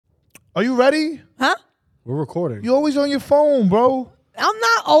Are you ready? Huh? We're recording. You always on your phone, bro. I'm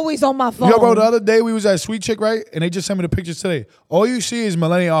not always on my phone. Yo, bro, the other day we was at Sweet Chick, right? And they just sent me the pictures today. All you see is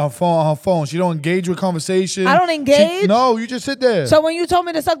Melania on her phone. She don't engage with conversation. I don't engage? No, you just sit there. So when you told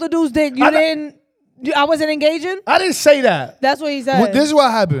me to suck the dude's dick, I wasn't engaging? I didn't say that. That's what he said. Well, this is what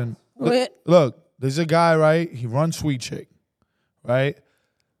happened. What? Look, there's a guy, right? He runs Sweet Chick, right?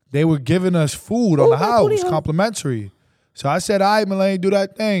 They were giving us food on the house, complimentary. So I said, all right, Melania, do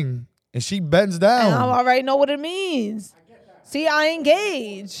that thing. And she bends down. And I already know what it means. See, I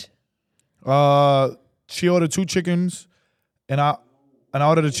engage. She ordered 2 chickens, and I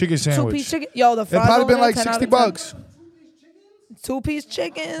ordered a chicken sandwich. 2-piece chicken. Yo, the It fries probably over been there, like 10 out $60. of 10. 2-piece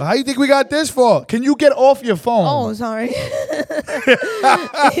chicken. How you think we got this for? Can you get off your phone? Oh, sorry.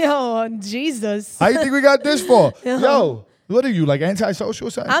 Yo, Jesus. How you think we got this for? Yeah. Yo, what are you, like antisocial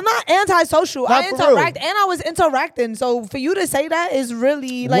or something? I'm not antisocial. Not I for interact, real. and I was interacting. So for you to say that is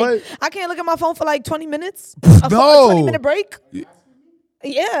really like What? I can't look at my phone for like 20 minutes. A No. 20-minute break.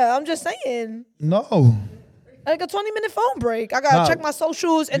 Yeah, I'm just saying. No. Like a 20-minute phone break. I gotta Nah. check my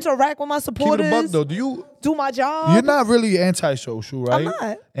socials, interact with my Keep it a supporters, buck, though. do my job. You're not really antisocial, right? I'm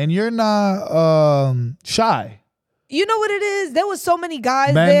not. And you're not shy. You know what it is? There was so many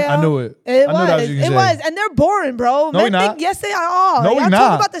guys Man, there. I knew it. It I knew that was was. what you It said. was. And they're boring, bro. No, Men we not. think, yes, they are. No, we y'all not.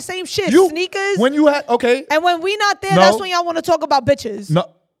 talk about the same shit. Sneakers. When you had, okay. And when we not there, No. that's when y'all want to talk about bitches. No.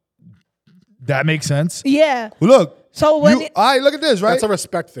 That makes sense. Yeah. Look. So when all right, look at this, right? That's a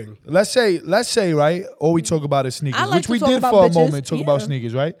respect thing. Let's say, right, all we talk about is sneakers, I like which to we talk did about for bitches. a moment, talk about Yeah.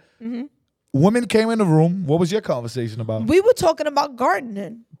 sneakers, right? Women came in the room. What was your conversation about? we were talking about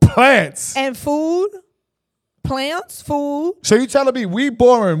gardening Plants. and food, plants, food. So you telling me we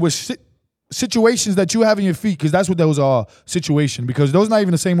boring with situations that you have in your feet, because that's what those are, situation, because those not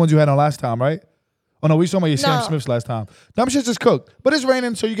even the same ones you had on last time, right? Oh, no, we saw your Sam No. Smiths last time. Them shit's just cooked. But it's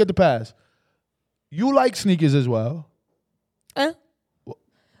raining, so you get the pass. You like sneakers as well. I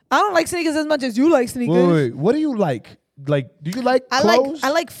don't like sneakers as much as you like sneakers. Wait. What do you like? Like, do you like I clothes?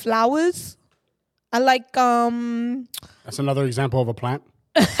 like flowers. I like That's another example of a plant.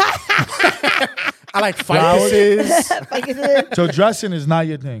 I like ficuses. So dressing is not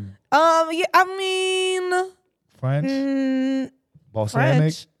your thing. yeah, I mean French? Balsamic?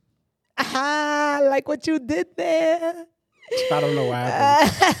 French. I like what you did there. I don't know what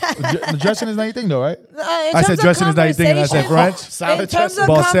happened. Dressing is not your thing, though, right? I I said dressing is not your thing, and I said French. In Salad terms of dressing.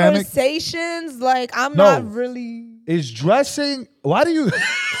 Balsamic. conversations, like I'm No. not really. Is dressing? Why do you?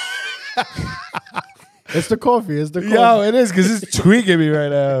 It's the coffee. It's the coffee. Yo, it is, because it's tweaking me right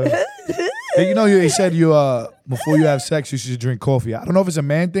now. And you know, they said you before you have sex, you should drink coffee. I don't know if it's a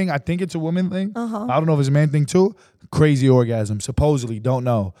man thing. I think it's a woman thing. I don't know if it's a man thing too. Crazy orgasm, supposedly. Don't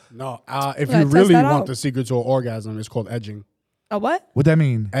know. No, if Yeah, you test really that want out. the secret to an orgasm, it's called edging. A what? What that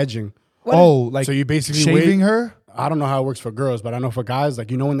mean? Edging. Oh, like So you basically shaving wait. her? I don't know how it works for girls, but I know for guys,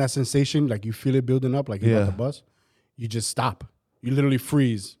 like, you know when that sensation, like you feel it building up, like you're Yeah. about to bust, you just stop. You literally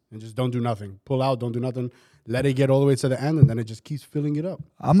freeze and just don't do nothing. Pull out, don't do nothing. Let it get all the way to the end, and then it just keeps filling it up.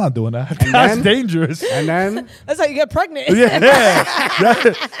 I'm not doing that. And That's then- dangerous. And then That's how you get pregnant. Yeah,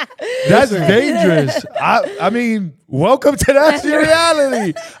 that's dangerous. I mean, welcome to That's Your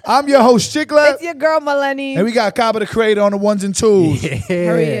Reality. I'm your host, Chiclet, It's your girl, Melanie. and we got Kaba the Creator on the ones and twos.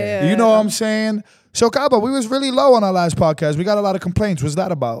 Yeah. You know what I'm saying? So, Kaba, we was really low on our last podcast. We got a lot of complaints. What's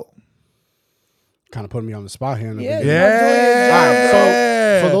that about? kind of putting me on the spot here. In the Yeah. beginning. Yeah. All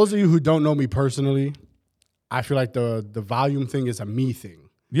right, so for those of you who don't know me personally, I feel like the volume thing is a me thing.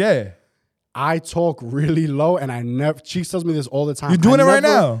 Yeah. I talk really low, and I never. Cheeks tells me this all the time. You're doing I it right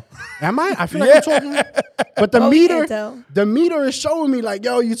never- now. Am I? I feel like I'm talking, but the Oh, we can't meter, tell. the meter is showing me like,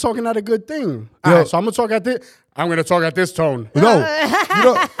 yo, you're talking at a good thing. All Yo. right, so I'm gonna talk at this. I'm gonna talk at this tone. No.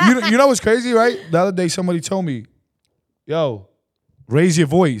 You know what's crazy, right? The other day somebody told me, yo, raise your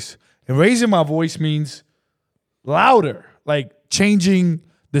voice. And raising my voice means louder, like changing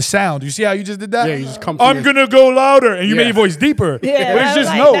the sound. You see how you just did that? Yeah, you just come I'm through going to go louder. And you made Yeah. your voice deeper. Yeah, But it's I just,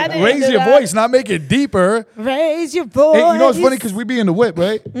 like no, that. raise your That. voice, not make it deeper. Raise your voice. And you know what's funny? Because we be in the whip,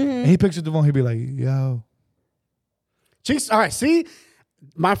 right? And he picks up the phone. He'd be like, yo. Cheeks, all right, see,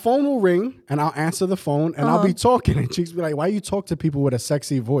 my phone will ring and I'll answer the phone and I'll be talking and Cheeks be like, why you talk to people with a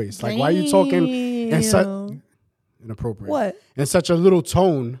sexy voice? Like, why you talking in such inappropriate? What? In such a little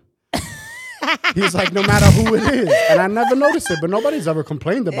tone. He's like, no matter who it is. And I never noticed it, but nobody's ever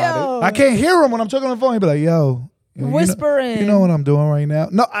complained about Yo. I can't hear him when I'm talking on the phone. He'd be like, yo. You know- Whispering. You know what I'm doing right now?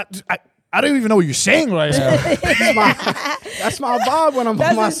 No, I don't even know what you're saying right now. it. That's my vibe when I'm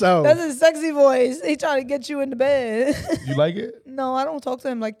by myself. That's his sexy voice. He trying to get you in the bed. You like it? No, I don't talk to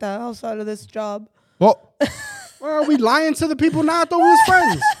him like that outside of this job. Well, Well, are we lying to the people now? I thought we was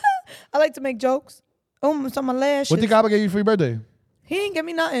friends. I like to make jokes. It's on my lashes. What did Gaba get you for your birthday? He ain't give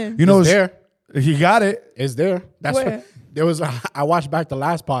me nothing. You know, It's there. he got it. It's there. That's Where? what, there was. I watched back the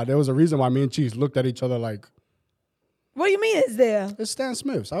last part. There was a reason why me and Cheese looked at each other like, What do you mean it's there? it's Stan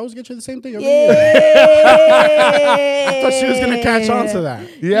Smith's. I always get you the same thing every year. Yeah. I thought she was gonna catch on to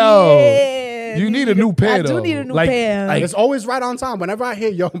that. Yo, Yeah. you need a new pair. I do though. need a new like, pair. Like, It's always right on time. Whenever I hear,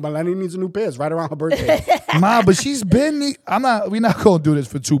 yo, Melanie needs a new pair, it's right around her birthday. Ma, but she's been. We're not gonna do this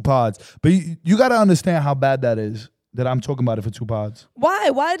for 2 pods. But you got to understand how bad that is. That I'm talking about it for 2 pods. Why?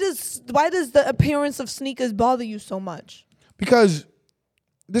 Why does the appearance of sneakers bother you so much? Because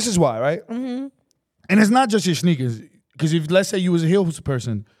this is why, right? Mm-hmm. And it's not just your sneakers. Because if let's say you was a heels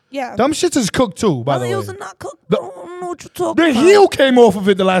person, Yeah. them shits is cooked too. By My the heels way, are not cooked. I don't know what you're talking the about. heel came off of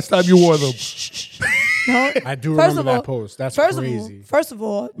it the last time you wore them. No. I do First remember of all- that post. That's First crazy. of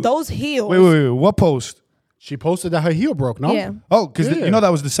all, those heels. Wait. What post? She posted that her heel broke, no? Yeah. Oh, because Yeah. you know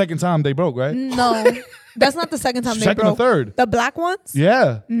that was the second time they broke, right? No, that's not the second time they Second or broke. third. The black ones?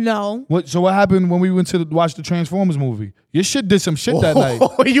 Yeah. No. So what happened when we went to watch the Transformers movie? Your shit did some shit that night.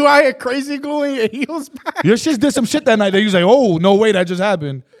 Oh, you out here crazy gluing your heels back? Your shit did some shit that night that you was like, oh, no way, that just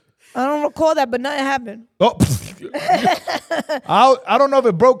happened. I don't recall that, but nothing happened. Oh, I don't know if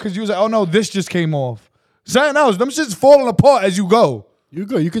it broke because you was like, oh no, this just came off. Something else. Them shit's falling apart as you go. You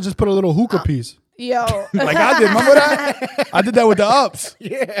good. You could just put a little hookah piece. Yo. Like I did. Remember that? I did that with the ups.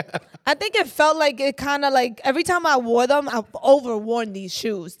 I think it felt like it kind of like every time I wore them, I've overworn these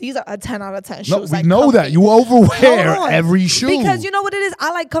shoes. These are a 10 out of 10 shoes. No, we like know comfy. that. You Hold overwear on. every shoe. Because you know what it is?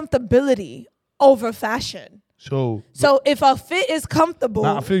 I like comfortability over fashion. So So if a fit is comfortable,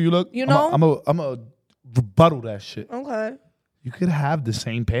 nah, I feel you. Look, You know? I'm a rebuttal that shit. okay, You could have the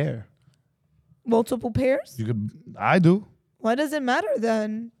same pair. multiple pairs. You could. I do. Why does it matter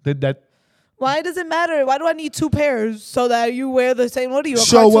then? That. Why does it matter? Why do I need 2 pairs so that you wear the same? What are you? A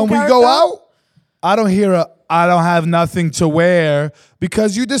So cartoon when we character? go out, I don't hear I don't have nothing to wear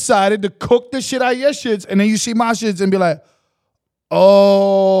because you decided to cook the shit out of your shits and then you see my shits and be like,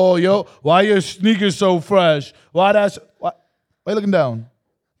 oh, yo, why your sneakers so fresh? Why you looking down?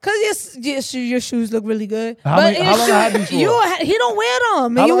 Cause your shoes look really good. How But long I had these for? he don't wear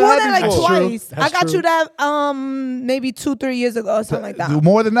them. How And you long I wore had that like these for? twice. That's I got true. you that maybe 2-3 years ago or something like that.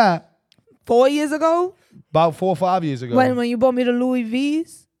 More than that, 4 years ago about 4 or 5 years ago. when you bought me the Louis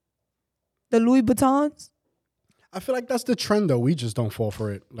V's, the Louis Vuittons. I feel like that's the trend, though. We just don't fall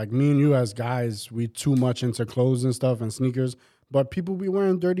for it. Like me and you as guys, we too much into clothes and stuff and sneakers. But people be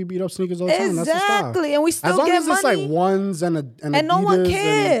wearing dirty, beat up sneakers all the time. That's the style. Exactly, and we still As long get as it's money. like ones and And no one Adidas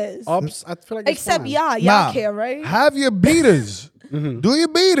cares. and ups, I feel like it's Except fine. y'all Nah, care, right? Have your beaters. Do your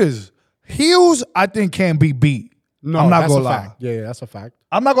beaters. Heels, I think, can't be beat. No, I'm not that's gonna a lie. fact. Yeah, that's a fact.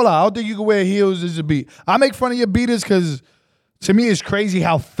 I'm not gonna lie. I don't think you can wear heels as a beat. I make fun of your beaters because to me it's crazy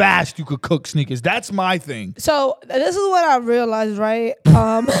how fast you could cook sneakers. That's my thing. So this is what I realized, right?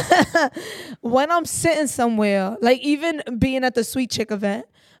 When I'm sitting somewhere, like even being at the Sweet Chick event,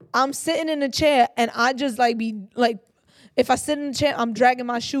 I'm sitting in a chair and I just like be like, if I sit in the chair, I'm dragging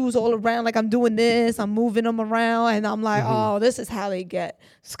my shoes all around, like I'm doing this, I'm moving them around, and I'm like, oh, this is how they get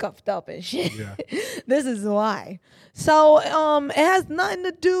scuffed up and shit. Yeah. This is why. So it has nothing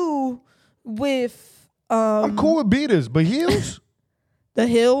to do with I'm cool with beaters, but heels? the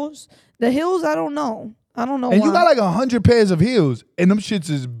heels. The heels, I don't know. I don't know And why. you got like 100 pairs of heels, and them shits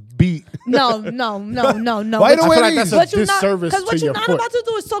is beat. No. Why you But don't I feel wear like these? that's a But you're not, disservice because to what you're your not foot. about to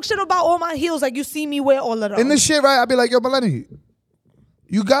do is talk shit about all my heels like you see me wear all of them. In this shit, right? I'd be like, yo, Melanie,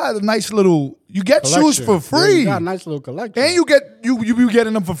 you got a nice little, you get shoes Collection. for Yeah, free. you got a nice little collection. And you be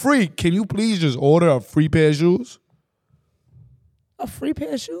getting them for free. Can you please just order a free pair of shoes? A free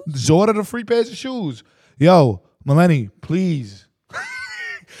pair of shoes? Just order the free pairs of shoes. Yo, Melanie, please.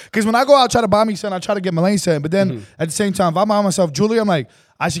 Because when I go out try to buy me something, I try to get Melanie something. But then at the same time, if I buy myself jewelry, I'm like,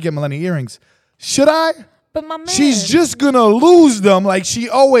 I should get Melanie earrings. Should I? But my man. She's just gonna lose them like she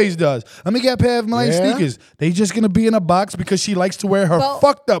always does. Let me get a pair of Melanie Yeah? sneakers. They just gonna be in a box because she likes to wear her Well-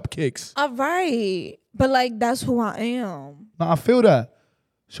 fucked up kicks. All right. But like, that's who I am. No, I feel that.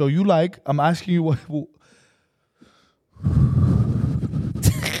 So you like? I'm asking you what.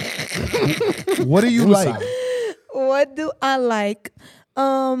 What do you like? Suicide. What do I like?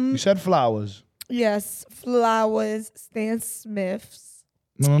 You said flowers. Yes, flowers, Stan Smiths.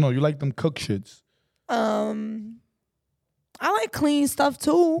 No. You like them cook shits. I like clean stuff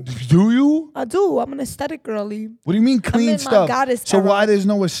too. Do you? I do. I'm an aesthetic girly. What do you mean clean in my stuff? goddess So era. why there's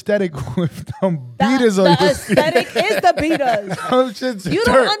no aesthetic with them The, beaters the on your aesthetic is the beaters. Them shits You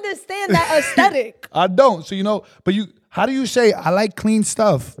dirt. don't understand that aesthetic. I don't. So but How do you say I like clean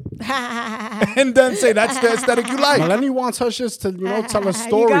stuff and then say that's the aesthetic you like? Melanie wants her shit to, tell a You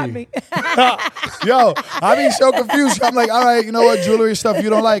story. got me. Yo, I be so confused. I'm like, all right, you know what, jewelry stuff you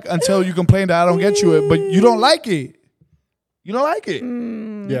don't like until you complain that I don't get you it, but you don't like it. You don't like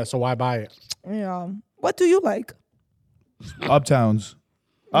it. Yeah, so why buy it? Yeah. What do you like? Uptowns.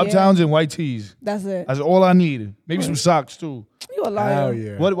 Yeah. Uptowns and white tees. That's it. That's all I need. Maybe some socks too. You a liar. Hell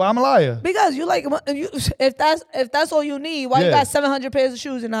yeah. What? Why I'm a liar? Because you like if that's all you need, why you Yeah. got 700 pairs of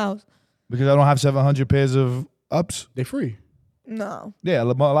shoes in the house? Because I don't have 700 pairs of ups. They free. No. Yeah, a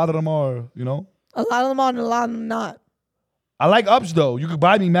lot of them are, A lot of them are and a lot of them not. I like ups though. You could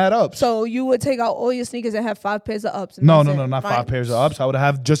buy me mad ups. So you would take out all your sneakers and have 5 pairs of ups. And No, that's no, it, not right? 5 pairs of ups. I would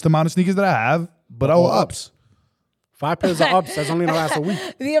have just the amount of sneakers that I have, but I will All ups. 5 pairs of ups. That's only gonna last a week.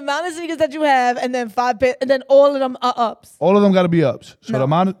 The amount of sneakers that you have, and then 5 pairs, and then all of them are ups. All of them got to be ups. So No. the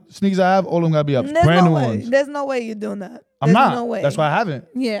amount of sneakers I have, all of them got to be ups. There's Brand no new way. ones. There's no way you're doing that. I'm There's not. No way. That's why I haven't.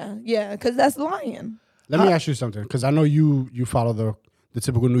 Yeah, because that's lying. Let me ask you something, because I know you follow the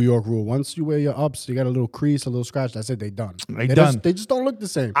typical New York rule. Once you wear your ups, you got a little crease, a little scratch. That's it. They done. They They done. They just don't look the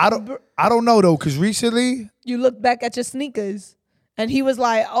same. I don't know though, because recently, You look back at your sneakers, and he was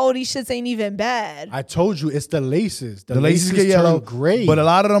like, "Oh, these shits ain't even bad." I told you it's the laces. the laces get yellow, turn gray. but a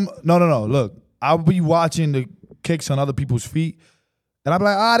lot of them. No. Look, I'll be watching the kicks on other people's feet, and I'm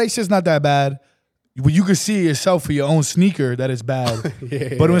like, they shit's not that bad. But you can see yourself for your own sneaker that it's bad.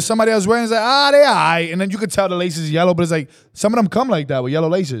 Yeah. But when somebody else wearing, it's like, they alright. And then you could tell the laces yellow, but it's like some of them come like that with yellow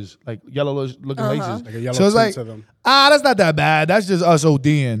laces, like yellow looking laces. Like a yellow so it's tint like, to them. that's not that bad. That's just us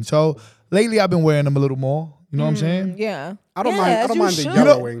ODing. So lately I've been wearing them a little more. You know what I'm saying? Yeah, I don't Yeah, mind. I as don't you mind the should.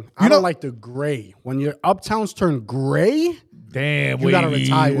 yellowing. I you know- don't like the gray. When your uptowns turn gray, Damn, You gotta Wavy.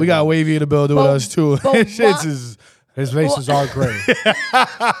 retire, We got though. Wavy in the building with But- us too. but Shits why- is his laces are gray.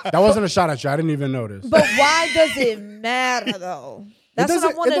 That wasn't a shot at you. I didn't even notice. but why does it matter though? That's it what I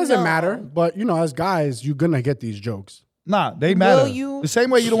doesn't, want it to doesn't know. matter. But you know, as guys, you're gonna get these jokes. nah, they matter. you- The same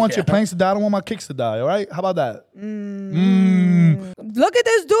way you don't want your planes to die, I don't want my kicks to die. All right, how about that? Look at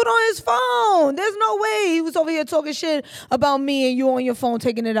this dude on his phone. There's no way he was over here talking shit about me and you on your phone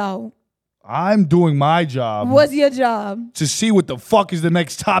taking it out. I'm doing my job What's your job? to see what the fuck is the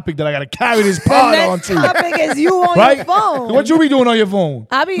next topic that I gotta carry this The pod next onto. topic is you on Right? your phone. What you be doing on your phone?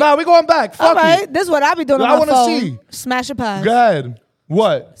 Nah, we going back. All Fuck right, it. this is what I be doing I on my wanna phone. see. Smash a pass. Go ahead.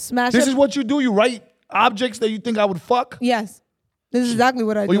 What? Smash This it. is what you do? You write objects that you think I would fuck? Yes, this is exactly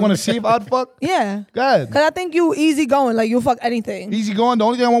what I do. Or you want to see if I'd fuck? Yeah. Go ahead. Cause I think you easy going, like you'll fuck anything. Easy going. The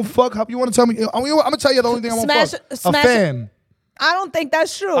only thing I won't fuck. You want to tell me? I'm gonna tell you the only thing I won't Smash- fuck. smash- A fan. I don't think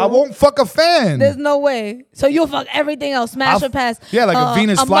that's true. I won't fuck a fan. There's no way. So you'll fuck everything else. Smash or pass. Yeah, like a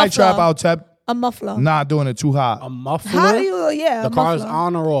Venus flytrap muffler. out tap. A muffler. Not doing it too hot. A muffler. How do you? Yeah. The a car is muffler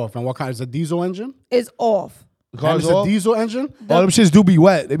on or off, and what kind is a diesel engine? is off. The And car's it's a off. diesel engine. All them shits do be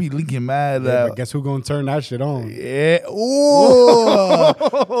wet. They be leaking mad. Yeah, but guess who gonna turn that shit on? Yeah.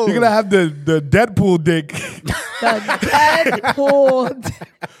 Ooh. You're gonna have the Deadpool dick. The Deadpool.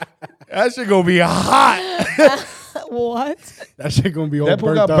 That shit gonna be hot. What? That shit gonna be all Deadpool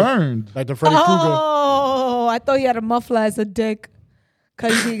burnt got up. burned. Like the Freddy Krueger. Oh, I thought you had a muffler as a dick,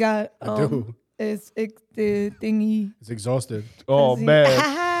 cause he got do. It's the thingy. It's exhausted. Oh man.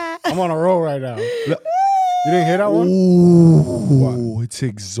 I'm on a roll right now. You didn't hear that one? Ooh, it's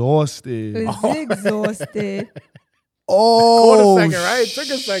exhausted. It's exhausted. Oh, Caught a second, right? It took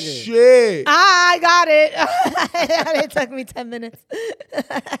a second. Shit. I got it. It took me 10 minutes.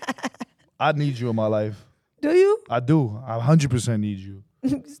 I need you in my life. Do you? I do. I 100% need you.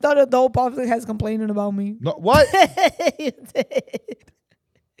 Started the whole podcast complaining about me. No, what? You did.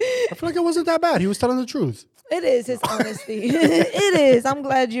 I feel like it wasn't that bad. He was telling the truth. It is his honesty. It is. I'm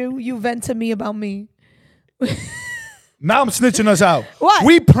glad you vent to me about me. Now I'm snitching us out. What?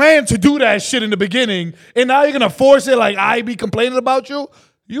 We planned to do that shit in the beginning, and now you're gonna force it like I be complaining about you?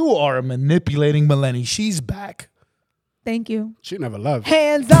 You are manipulating Melanie. She's back. Thank you. She never left.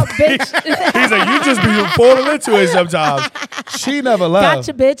 Hands up, bitch. He's like, you just be falling into it sometimes. She never left.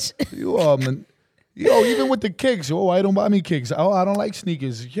 Gotcha, bitch. You are, yo, even with the kicks. Oh, I don't buy me kicks. Oh, I don't like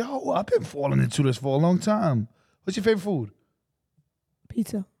sneakers. Yo, I've been falling into this for a long time. What's your favorite food?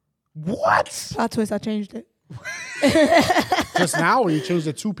 Pizza. What? Plot twist. I changed it. Just now, or you changed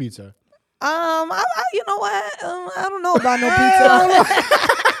it to pizza? You know what? I don't know about no pizza.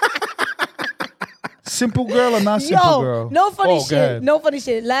 Simple girl or not simple girl? No funny Oh, go shit. ahead. No funny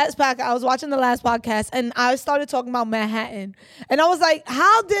shit. Last podcast, I was watching the last podcast and I started talking about Manhattan. And I was like,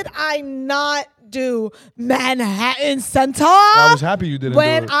 how did I not do Manhattan Center? I was happy you didn't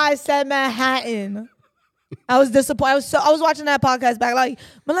when do it. I said Manhattan. I was disappointed. I was watching that podcast back like,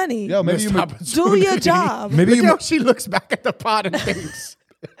 Melanie, Yo, maybe Missed you, do your job. maybe Look you, how she looks back at the pod and thinks.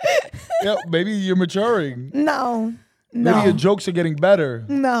 yo, maybe you're maturing. No. Maybe No. your jokes are getting better.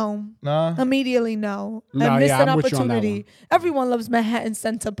 No. Nah. Immediately, no. No, I missed yeah, an I'm with you on that opportunity. one. Everyone loves Manhattan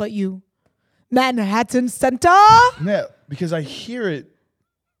Center but you. Manhattan Center? Yeah, because I hear it.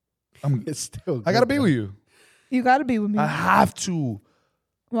 It's still. I gotta be with you. You got to be with me. I have to.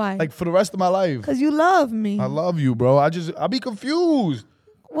 Why? Like for the rest of my life. Because you love me. I love you, bro. I'll be confused.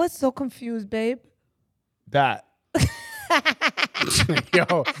 What's so confused, babe? That.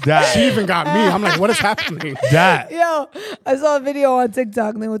 Yo, That. she even got me. I'm like, what is happening? That. Yo, I saw a video on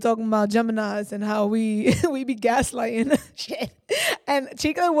TikTok and they were talking about Geminis and how we be gaslighting shit. And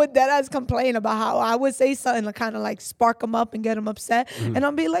Chica would deadass complain about how I would say something to kind of like spark them up and get them upset. And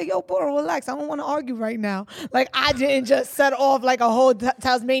I'll be like, yo, bro, relax. I don't want to argue right now. Like, I didn't just set off like a whole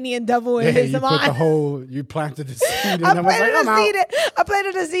Tasmanian devil in his you put mind. the whole, you planted the seed, and I I was like, planted I'm the out. seed. I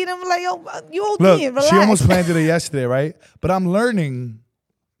planted the seed. I'm like, yo, you old Look, relax. she almost planted it yesterday, right? But I'm learning,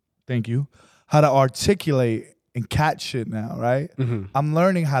 thank you, how to articulate and catch shit now, right? I'm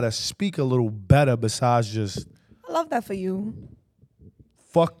learning how to speak a little better besides just I love that for you.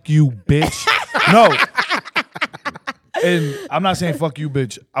 fuck you, bitch. No. And I'm not saying fuck you,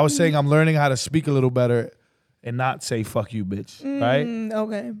 bitch. I was saying I'm learning how to speak a little better and not say fuck you, bitch. Right?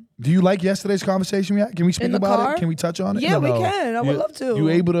 Okay. Do you like yesterday's conversation we had? Can we speak the about car? it? Can we touch on it? Yeah, we can. I would love to. You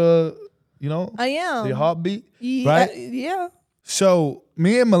able to, I am. the heartbeat? Yeah, Right? yeah. So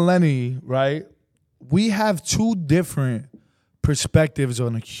me and Melanie, right? We have two different perspectives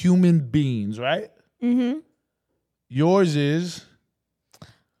on human beings, right? Mm-hmm. Yours is,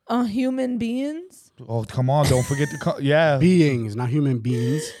 Human beings. oh come on, don't forget the yeah. Beings, not human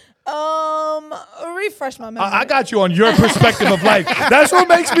beings. Refresh my memory. I got you on your perspective of life. That's what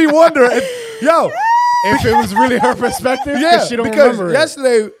makes me wonder. If it was really her perspective, Yeah, she don't because remember it.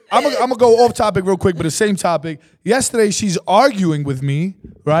 yesterday, I'm gonna go off topic real quick, but the same topic. Yesterday, she's arguing with me,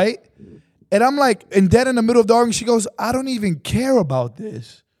 right? And I'm like, and then in the middle of the argument, she goes, I don't even care about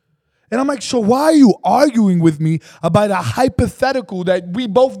this. And I'm like, so why are you arguing with me about a hypothetical that we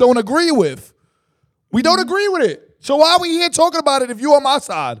both don't agree with? We don't agree with it. So why are we here talking about it if you're on my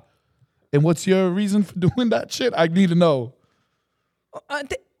side? And what's your reason for doing that shit? I need to know.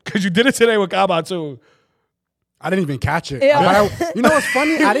 Because you did it today with Kaba too. I didn't even catch it. Yeah. But you know what's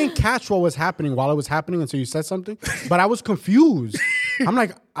funny? I didn't catch what was happening while it was happening until you said something. But I was confused. I'm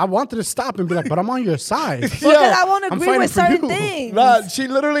like, I wanted to stop and be like, but I'm on your side. Because I won't I'm agree fighting with for certain you. things. Nah, she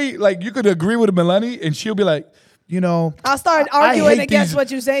literally, like, you could agree with Melanie and she'll be like, I'll start I arguing hate against these-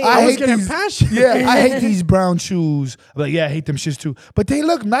 what you're saying. I was hate getting these- passionate. Yeah, I hate these brown shoes. I'm like, yeah, I hate them shits too. But they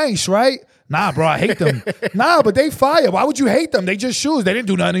look nice, right? Nah, bro, I hate them. Nah, but they fire. Why would you hate them? They just shoes. They didn't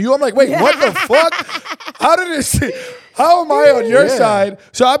do nothing to you. I'm like, wait, what the fuck? How am I on your side?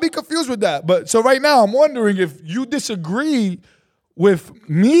 So I'd be confused with that. But so right now, I'm wondering if you disagree with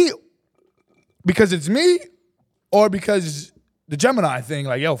me because it's me or because the Gemini thing,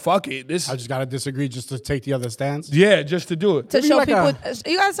 like, yo, fuck it. This, I just gotta disagree just to take the other stance. yeah, just to do it. to Maybe show like people, a-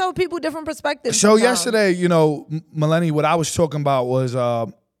 you gotta show people different perspectives. So sometimes. yesterday, Melanie, what I was talking about was,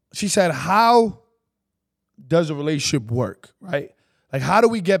 she said, how does a relationship work, right? Like, how do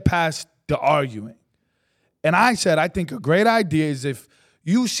we get past the arguing? And I said, I think a great idea is if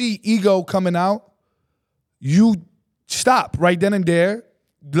you see ego coming out, you stop right then and there,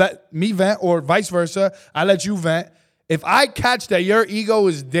 let me vent, or vice versa, I let you vent. If I catch that your ego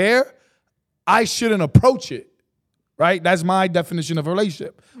is there, I shouldn't approach it, right? That's my definition of a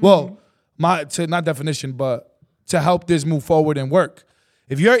relationship. Well, not definition, but to help this move forward and work.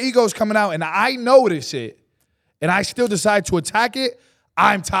 If your ego's coming out and I notice it and I still decide to attack it,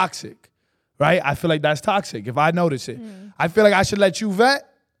 I'm toxic, right? I feel like that's toxic if I notice it. I feel like I should let you vent.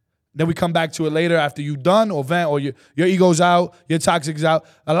 Then we come back to it later after you done or vent or your ego's out, your toxic's out.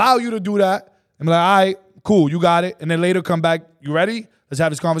 Allow you to do that and be like, all right, cool, you got it. And then later come back, you ready? Let's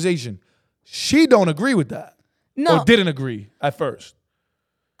have this conversation. She don't agree with that. No. Or didn't agree at first.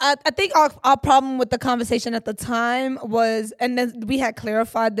 I think our problem with the conversation at the time was, and then we had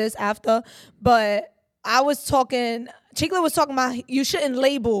clarified this after, but I was talking, Chicla was talking about you shouldn't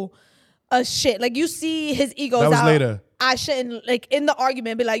label a shit. Like, you see his ego's out. That was later. I shouldn't, like, in the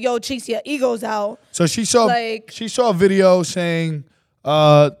argument, be like, yo, Cheeks, your ego's out. So she saw a video saying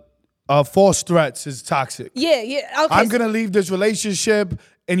false threats is toxic. Yeah. Okay. I'm gonna leave this relationship,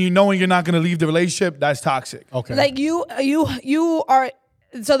 and you knowing you're not gonna leave the relationship, that's toxic. Okay. Like, you are.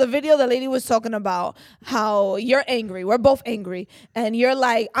 So the video, the lady was talking about how you're angry. We're both angry. And you're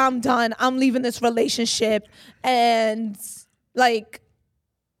like, I'm done. I'm leaving this relationship. And like,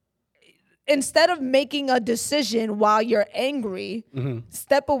 instead of making a decision while you're angry,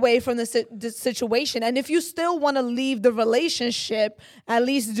 step away from the situation. And if you still want to leave the relationship, at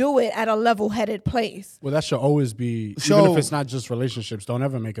least do it at a level-headed place. Well, that should always be, even if it's not just relationships, don't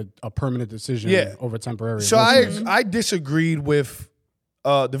ever make a permanent decision over temporary. So I disagreed with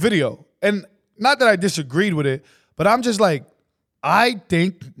the video. And not that I disagreed with it, but I'm just like, I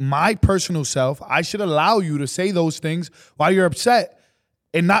think my personal self, I should allow you to say those things while you're upset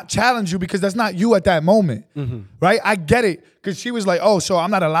and not challenge you because that's not you at that moment, right? I get it because she was like, oh, so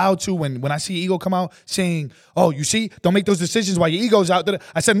I'm not allowed to when I see ego come out saying, oh, you see, don't make those decisions while your ego's out there.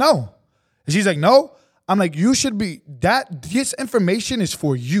 I said, no. And she's like, no. I'm like, you should be, this information is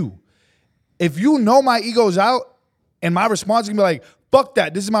for you. If you know my ego's out and my response is gonna be like, fuck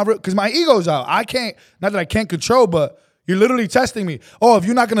that, this is my, because my ego's out. I can't, not that I can't control, but you're literally testing me. Oh, if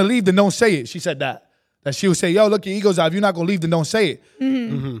you're not gonna leave, then don't say it. She said that. That she would say, yo, look, your ego's out. If you're not gonna leave, then don't say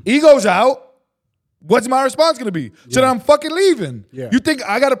it. Ego's out. What's my response gonna be? So then I'm fucking leaving. You think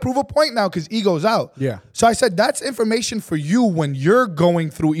I gotta prove a point now because ego's out. So I said, that's information for you when you're going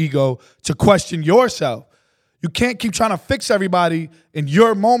through ego to question yourself. You can't keep trying to fix everybody in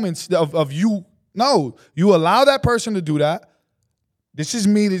your moments of you. No, you allow that person to do that. This is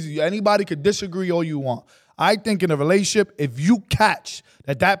me. Anybody could disagree all you want. I think in a relationship, if you catch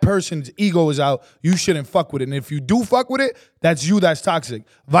that person's ego is out, you shouldn't fuck with it. And if you do fuck with it, that's you that's toxic.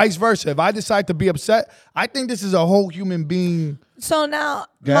 Vice versa. If I decide to be upset, I think this is a whole human being. So now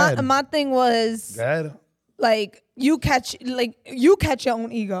my thing was like you catch your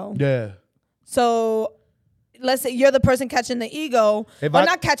own ego. Yeah. So let's say you're the person catching the ego,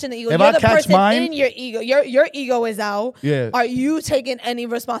 not catching the ego. You're the person mine, in your ego. Your ego is out. Yeah. Are you taking any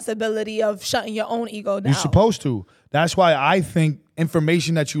responsibility of shutting your own ego down? You're supposed to. That's why I think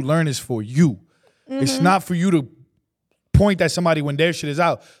information that you learn is for you. It's not for you to point at somebody when their shit is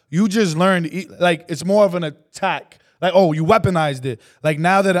out. You just learned, like, it's more of an attack. Like, oh, you weaponized it. Like,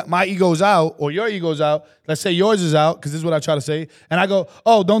 now that my ego's out or your ego's out, let's say yours is out, because this is what I try to say, and I go,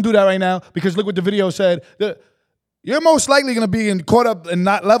 oh, don't do that right now because look what the video said. You're most likely going to be caught up and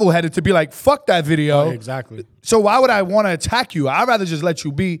not level-headed to be like, fuck that video. Exactly. So why would I want to attack you? I'd rather just let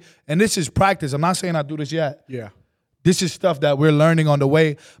you be. And this is practice. I'm not saying I do this yet. Yeah. This is stuff that we're learning on the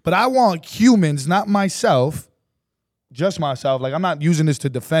way. But I want humans, not myself, just myself. Like, I'm not using this to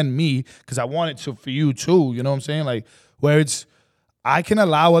defend me because I want it to for you too. You know what I'm saying? Like, where it's, I can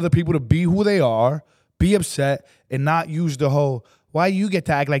allow other people to be who they are, be upset, and not use the whole, why you get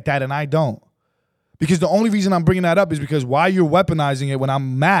to act like that and I don't? Because the only reason I'm bringing that up is because why you're weaponizing it when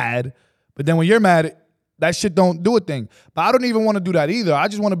I'm mad, but then when you're mad, that shit don't do a thing. But I don't even want to do that either. I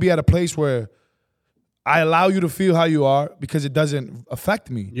just want to be at a place where I allow you to feel how you are because it doesn't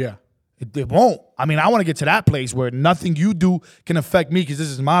affect me. Yeah. It won't. I mean, I want to get to that place where nothing you do can affect me because this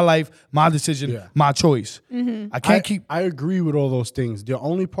is my life, my decision, my choice. I can't keep... I agree with all those things. The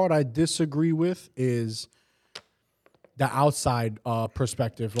only part I disagree with is the outside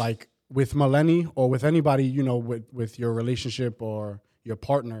perspective. Like, with Melanie or with anybody, you know, with your relationship or your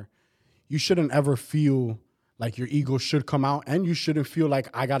partner, you shouldn't ever feel like your ego should come out, and you shouldn't feel like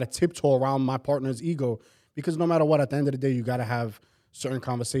I got to tiptoe around my partner's ego, because no matter what, at the end of the day, you got to have certain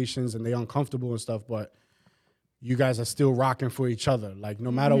conversations and they're uncomfortable and stuff, but you guys are still rocking for each other. Like,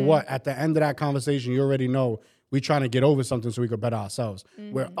 no matter what, at the end of that conversation, you already know we're trying to get over something so we could better ourselves.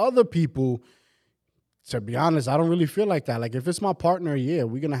 Where other people... To be honest, I don't really feel like that. Like, if it's my partner, yeah,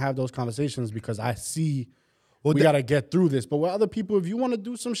 we're going to have those conversations because I see we got to get through this. But with other people, if you want to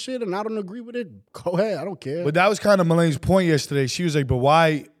do some shit and I don't agree with it, go ahead. I don't care. But that was kind of Melanie's point yesterday. She was like, but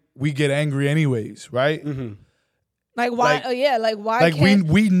why we get angry anyways, right? Like, why? Why? Like,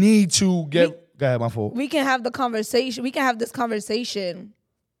 we need to get... Go ahead, my fault. We can have the conversation. We can have this conversation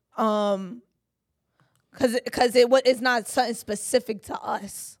because it's not something specific to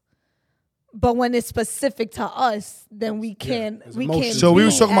us. But when it's specific to us, then we can't. So we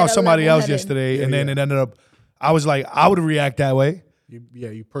were talking about somebody else yesterday, and then it ended up. I was like, I would react that way.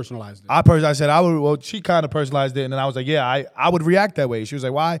 You personalized it. I said I would. Well, she kind of personalized it, and then I was like, yeah, I would react that way. She was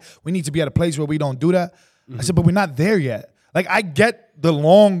like, why? We need to be at a place where we don't do that. I said, but we're not there yet. Like, I get the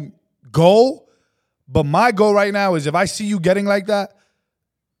long goal, but my goal right now is if I see you getting like that,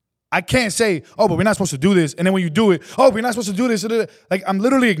 I can't say, oh, but we're not supposed to do this, and then when you do it, oh, we're not supposed to do this. Like, I'm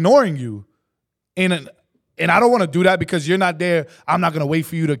literally ignoring you. And I don't want to do that because you're not there. I'm not going to wait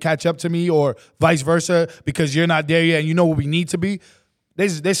for you to catch up to me, or vice versa because you're not there yet and you know what we need to be.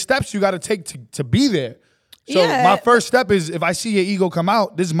 There's steps you got to take to be there. So my first step is if I see your ego come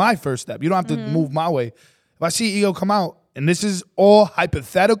out, this is my first step. You don't have to move my way. If I see your ego come out, and this is all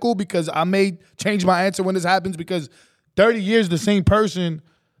hypothetical because I may change my answer when this happens because 30 years the same person,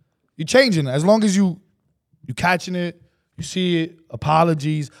 You're changing. As long as you catching it, you see it,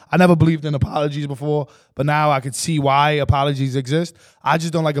 apologies. I never believed in apologies before, but now I could see why apologies exist. I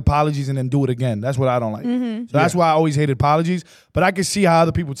just don't like apologies and then do it again. That's what I don't like. So that's why I always hated apologies. But I can see how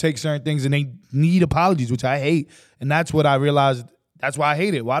other people take certain things and they need apologies, which I hate. And that's what I realized. That's why I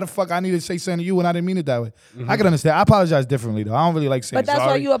hate it. Why the fuck I need to say something to you when I didn't mean it that way? I can understand. I apologize differently, though. I don't really like saying But that's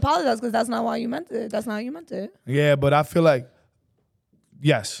sorry. why you apologize, because that's not why you meant it. That's not how you meant it. Yeah, but I feel like,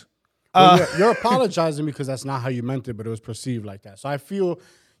 yes. Well, you're apologizing because that's not how you meant it, but it was perceived like that. So I feel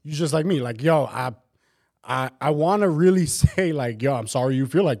you just like me, like, yo, I want to really say, like, yo, I'm sorry you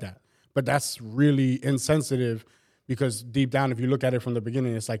feel like that. But that's really insensitive because deep down, if you look at it from the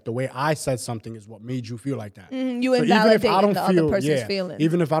beginning, it's like the way I said something is what made you feel like that. You invalidating the other person's feelings.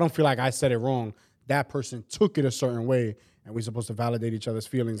 Even if I don't feel like I said it wrong, that person took it a certain way, and we're supposed to validate each other's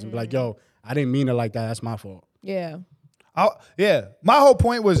feelings and be like, yo, I didn't mean it like that. That's my fault. Yeah. Yeah. My whole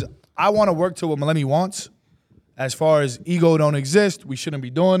point was I want to work to what Melanie wants. As far as ego don't exist, we shouldn't be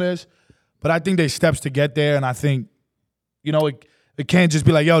doing this. But I think there's steps to get there, and I think, it can't just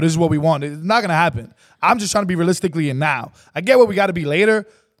be like, yo, this is what we want. It's not going to happen. I'm just trying to be realistically in now. I get what we got to be later,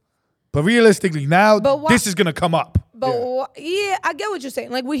 but realistically now, this is going to come up. But I get what you're saying.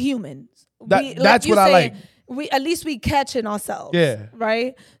 Like, we're humans. That's what I like. At least we catching ourselves. Yeah.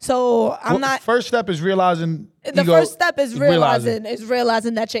 Right? So I'm not. First step is realizing. The first step is realizing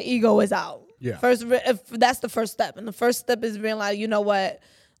that your ego is out. Yeah. If that's the first step. And the first step is realizing, you know what?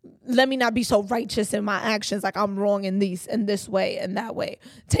 Let me not be so righteous in my actions, like I'm wrong in this way and that way.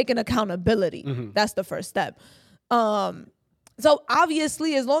 Taking accountability. That's the first step. So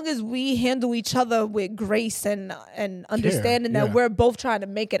obviously, as long as we handle each other with grace and understanding that we're both trying to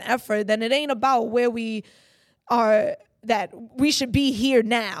make an effort, then it ain't about where we are, that we should be here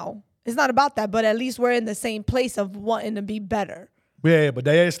now. It's not about that, but at least we're in the same place of wanting to be better. Yeah, but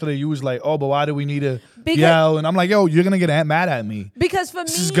yesterday you was like, oh, but why do we need to yell? And I'm like, yo, you're going to get mad at me. Because for me,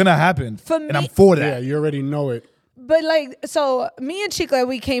 this is going to happen. And I'm for that. Yeah, you already know it. But like, so me and Chica,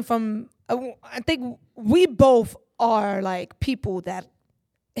 we came from, I think we both are like people that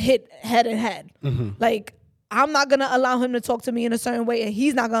hit head and head. Like, I'm not going to allow him to talk to me in a certain way, and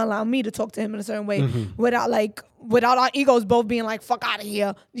he's not going to allow me to talk to him in a certain way without our egos both being like, fuck out of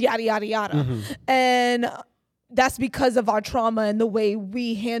here, yada, yada, yada. And that's because of our trauma and the way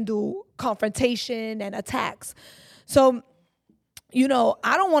we handle confrontation and attacks. So,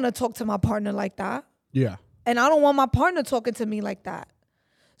 I don't want to talk to my partner like that. Yeah. And I don't want my partner talking to me like that.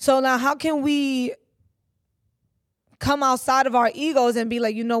 So now how can we come outside of our egos and be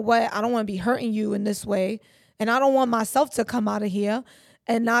like, you know what? I don't want to be hurting you in this way. And I don't want myself to come out of here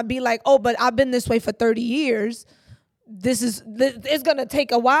and not be like, oh, but I've been this way for 30 years. It's going to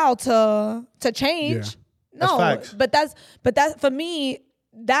take a while to change. Yeah. No, that's facts. but that's for me,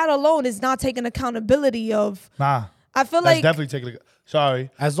 that alone is not taking accountability of. Nah. I feel that's like definitely taking. Sorry.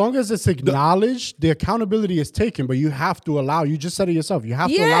 As long as it's acknowledged, the accountability is taken, but you have to allow, you just said it yourself, you have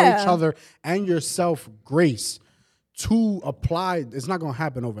to allow each other and yourself grace to apply. It's not going to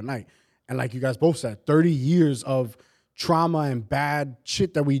happen overnight. And like you guys both said, 30 years of trauma and bad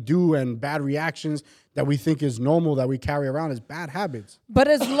shit that we do and bad reactions that we think is normal that we carry around as bad habits. But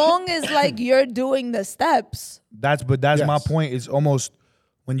as long as like you're doing the steps. That's my point. It's almost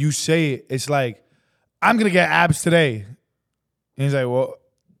when you say it, it's like, I'm going to get abs today. And he's like, well,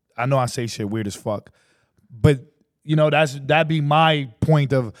 I know I say shit weird as fuck. But, that'd be my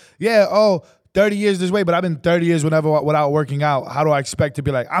point of, 30 years this way, but I've been 30 years without working out. How do I expect to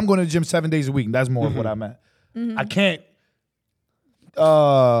be like, I'm going to the gym 7 days a week? That's more of what I meant. I can't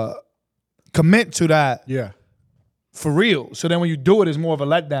commit to that for real. So then when you do it, it's more of a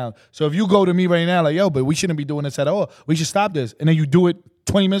letdown. So if you go to me right now like, yo, but we shouldn't be doing this at all. We should stop this. And then you do it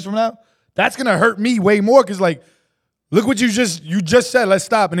 20 minutes from now, that's going to hurt me way more because like, look what you just said, let's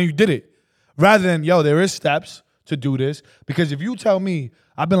stop, and then you did it. Rather than, yo, there is steps to do this. Because if you tell me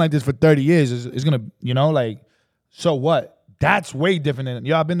I've been like this for 30 years, it's going to, so what? That's way different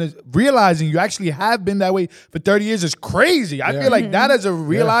than, I've been realizing you actually have been that way for 30 years is crazy. I feel like that as a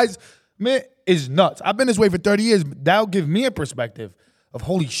realized, is nuts. I've been this way for 30 years. That'll give me a perspective of,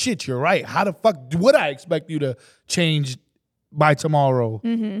 holy shit, you're right. How the fuck would I expect you to change by tomorrow?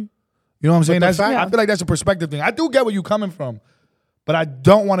 You know what I'm saying? I feel like that's a perspective thing. I do get where you're coming from, but I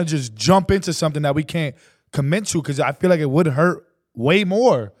don't want to just jump into something that we can't commit to because I feel like it would hurt way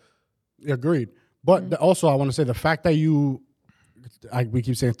more. Agreed. But also, I want to say the fact that we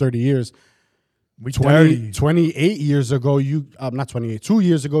keep saying 30 years. 28 years ago, not 28, 2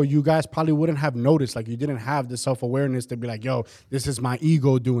 years ago, you guys probably wouldn't have noticed. Like, you didn't have the self-awareness to be like, yo, this is my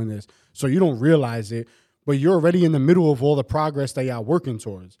ego doing this. So you don't realize it. but you're already in the middle of all the progress that y'all working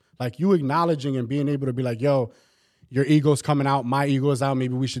towards. Like you acknowledging and being able to be like, yo, your ego's coming out, my ego is out,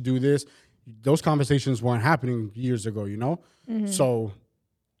 maybe we should do this. Those conversations weren't happening years ago, you know? So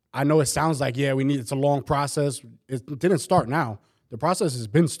I know it sounds like, it's a long process. It didn't start now. The process has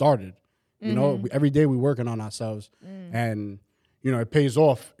been started. You know, every day we're working on ourselves. And, you know, it pays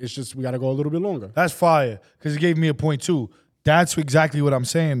off. It's just we got to go a little bit longer. That's fire, because it gave me a point too. That's exactly what I'm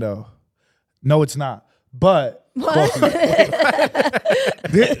saying, though. No, it's not. But the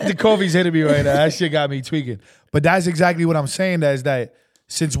coffee's hitting me right now. That shit got me tweaking. But that's exactly what I'm saying. That is that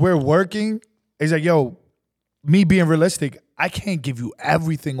since we're working, it's like, yo, me being realistic, I can't give you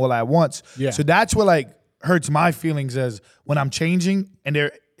everything all at once. Yeah. So that's what like hurts my feelings as when I'm changing and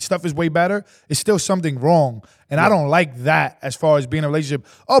there stuff is way better, it's still something wrong. And I don't like that as far as being in a relationship.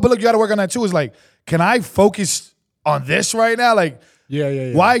 Oh, but look, you got to work on that too. It's like, can I focus on this right now? Like,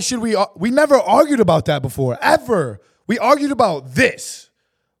 Yeah. why should we never argued about that before, ever. We argued about this.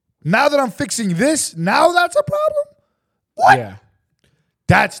 Now that I'm fixing this, now that's a problem? What? Yeah.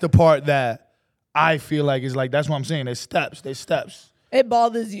 That's the part that I feel like is like, that's what I'm saying. There's steps. It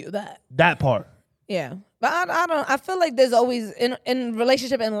bothers you That part. Yeah. But I feel like there's always, in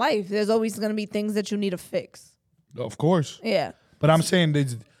relationship and life, there's always going to be things that you need to fix. Of course. Yeah. But I'm saying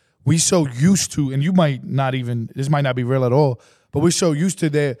that we so used to, and you might not even, this might not be real at all, but we're so used to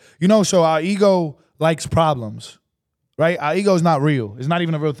that, you know, so our ego likes problems, right? Our ego is not real. It's not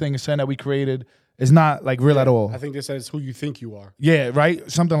even a real thing. It's something that we created. It's not like real at all. I think they said it's who you think you are. Yeah,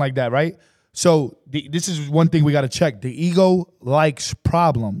 right? Something like that, right? So this is one thing we got to check. The ego likes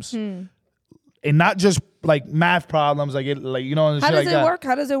problems. And not just like math problems, like it, like, you know, and How shit does like it that. work?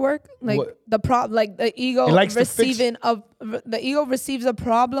 How does it work? Like What? the ego It likes to fix- the ego receives a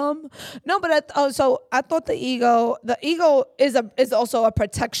problem. No, but I thought the ego is also a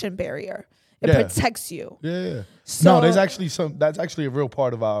protection barrier. It Yeah. protects you. Yeah. So- No, there's actually that's actually a real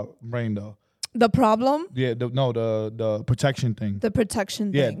part of our brain though. The problem, Yeah, the protection thing. the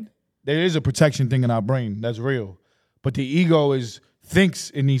protection Yeah, thing. there is a protection thing in our brain. That's real. But the ego thinks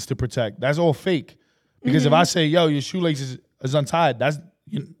it needs to protect. That's all fake. Because if I say, yo, your shoelace is untied, that's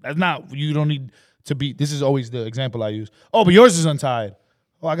not, you don't need to be, this is always the example I use. Oh, but yours is untied.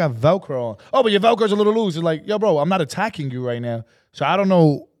 Oh, I got Velcro on. Oh, but your Velcro's a little loose. It's like, yo, bro, I'm not attacking you right now. So I don't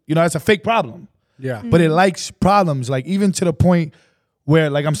know, you know, that's a fake problem. Yeah. But it likes problems, like even to the point where,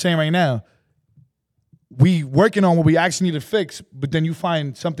 like I'm saying right now, we working on what we actually need to fix, but then you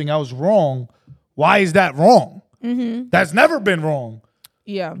find something else wrong. Why is that wrong? That's never been wrong.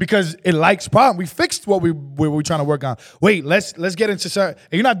 Yeah. Because it likes problem. We fixed what we're trying to work on. Wait, let's get into certain.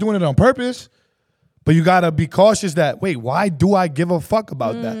 And you're not doing it on purpose, but you gotta be cautious that, wait, why do I give a fuck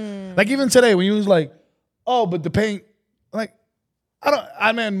about that? Like even today when you was like, oh, but the paint, like,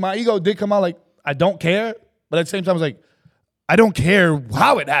 my ego did come out like, I don't care. But at the same time, I was like, I don't care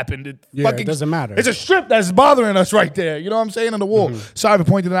how it happened. It doesn't matter. It's a strip that's bothering us right there. You know what I'm saying? On the wall. Sorry for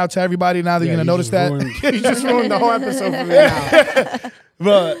pointing it out to everybody. Now that you're going to notice that. You just ruined the whole episode for me now.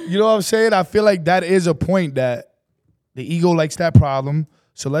 But you know what I'm saying? I feel like that is a point that the ego likes that problem.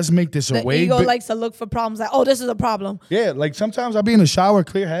 So let's make this a The way. ego likes to look for problems like, oh, this is a problem. Yeah, like sometimes I'll be in the shower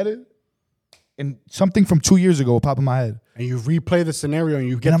clear-headed and something from 2 years ago will pop in my head. And you replay the scenario and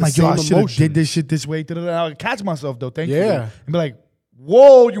you get And I'm the like, yo, I same should have emotion. did this shit this way. I'll catch myself though, thank you. Yeah. And be like,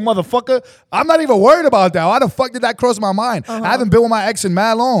 whoa, you motherfucker. I'm not even worried about that. Why the fuck did that cross my mind? I haven't been with my ex in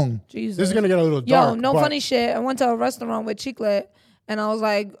mad long. Jesus. This is going to get a little Yo, dark. no but funny shit. I went to a restaurant with Chiclet and I was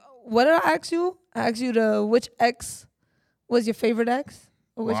like, what did I ask you? I asked you which ex was your favorite ex?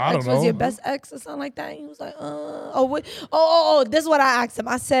 Or which Well, I ex don't was know. your best ex or something like that? And he was like, this is what I asked him.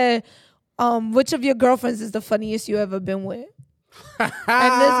 I said, which of your girlfriends is the funniest you ever been with? And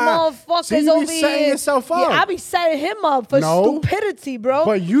this motherfucker's So you be over setting here. yourself up. Yeah, I be setting him up for No. stupidity, bro.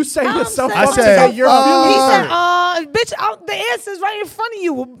 But you set I'm yourself setting up to myself get your up. He feelings said, hurt. bitch, the answer's right in front of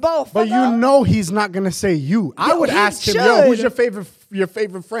you, both. But you know he's not gonna say you. I Yo, would he ask him, should. yo, who's your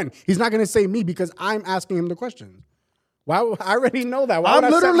favorite friend? He's not gonna say me because I'm asking him the question. Why? I already know that. Why I'm would I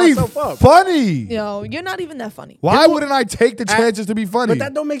set literally myself up? funny. Yo, you're not even that funny. Why wouldn't I take the chances to be funny? But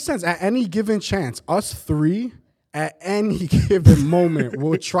that don't make sense. At any given chance, us three, at any given moment,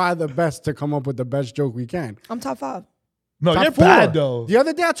 we'll try the best to come up with the best joke we can. I'm top 5. no, Top you're 4. bad though. The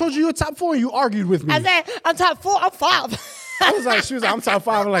other day I told you were top 4 and you argued with me. I said, I'm top 4, I'm 5. She was like, I'm top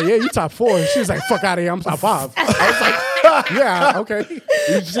 5. I'm like, yeah, you top 4. And she was like, fuck out of here, I'm top 5. I was like, Yeah, okay.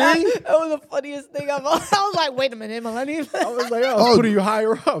 You see? It was the funniest thing ever. I was like, wait a minute, millennium. I was like, oh, putting you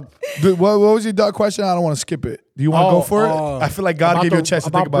higher up. Dude, what was your dark question? I don't want to skip it. Do you want to go for it? I feel like God gave you a chance to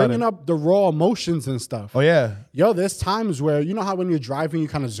think about bringing it. up the raw emotions and stuff. Oh yeah. Yo, there's times where, you know how when you're driving, you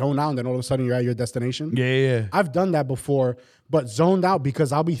kind of zone out and then all of a sudden you're at your destination? Yeah. I've done that before, but zoned out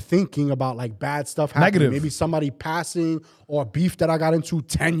because I'll be thinking about like bad stuff happening. Negative. Maybe somebody passing or beef that I got into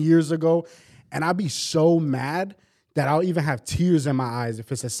 10 years ago. And I'll be so mad that I'll even have tears in my eyes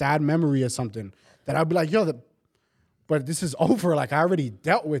if it's a sad memory or something. That I'll be like, yo, but this is over. Like, I already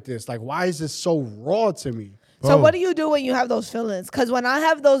dealt with this. Like, why is this so raw to me? So what do you do when you have those feelings? Because when I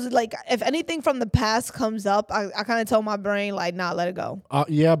have those, like, if anything from the past comes up, I kind of tell my brain, like, nah, let it go.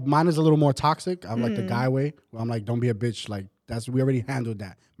 Yeah, mine is a little more toxic. I'm like the guy way. Where I'm like, don't be a bitch. Like, we already handled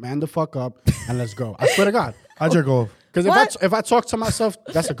that. Man the fuck up and let's go. I swear to God. I jerk off. Because if I talk to myself,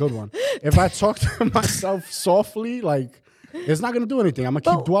 that's a good one. If I talk to myself softly, like, it's not going to do anything. I'm going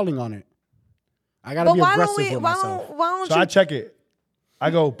to keep dwelling on it. I got to be aggressive with myself. Why don't So you? I check it. I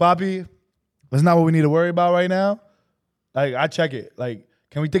go, Papi, that's not what we need to worry about right now. Like, I check it. Like,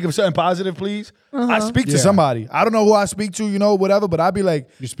 can we think of something positive, please? I speak to somebody. I don't know who I speak to, whatever, but I'd be like,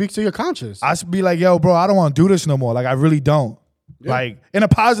 You speak to your conscience. I be like, yo, bro, I don't want to do this no more. Like, I really don't. Yeah. Like, in a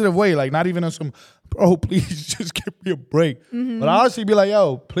positive way. Like, not even on some, bro, please just give me a break. But I honestly be like,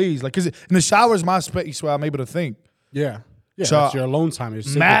 yo, please. Like, because in the shower is my space where I'm able to think. Yeah. Yeah, So, that's your alone time. Your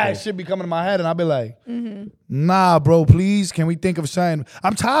Mad shit be coming to my head, and I'll be like, nah, bro, please, can we think of something?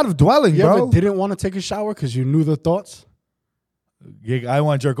 I'm tired of dwelling, You bro. ever didn't want to take a shower because you knew the thoughts? Yeah, I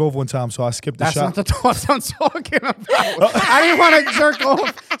want to jerk off one time, so I skipped the That's shot. not the thoughts I'm talking about. I didn't want to jerk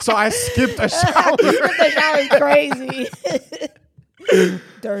off, so I skipped a shower. The shower is crazy.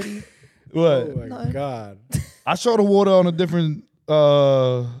 Dirty. What? Oh my God. I saw the water on a different.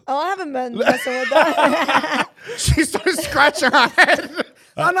 Oh, I haven't been messing with that. She started scratching her head.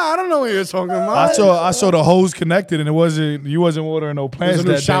 I don't know what you're talking about. I saw the hose connected, and you wasn't watering no plants There's a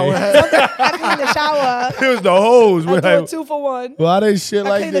new that shower day. head. I clean the shower. It was the hose. I We're do a like, 2 for 1. why they shit I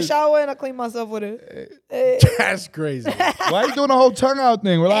like clean the this? shower and I clean myself with it. That's crazy. Why you doing the whole tongue out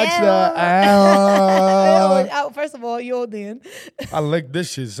thing? Relax Ew. that. First of all, you're then. I licked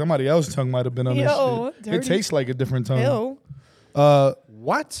this shit. Somebody else's tongue might have been on Yo, this shit. It dirty. tastes like a different tongue. Ew.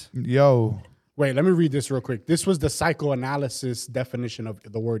 What? Yo. Wait, let me read this real quick. This was the psychoanalysis definition of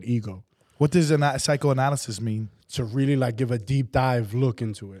the word ego. What does psychoanalysis mean? To really like give a deep dive look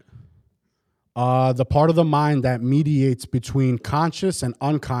into it. The part of the mind that mediates between conscious and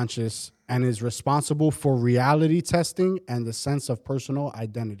unconscious and is responsible for reality testing and the sense of personal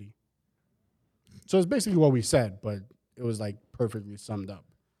identity. So it's basically what we said, but it was like perfectly summed up.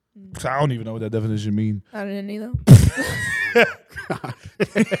 I don't even know what that definition means. I didn't either.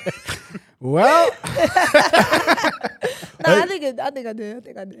 Well, I think I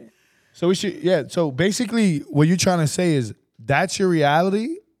did. So we should, yeah. So basically, what you're trying to say is that's your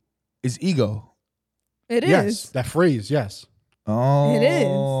reality is ego. It yes, is. that phrase, yes. Oh, It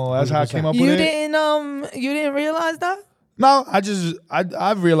is. That's how I came up You with it. you didn't realize that? No,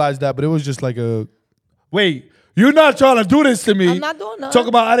 I've realized that, but it was just like a wait. You're not trying to do this to me. I'm not doing that. Talk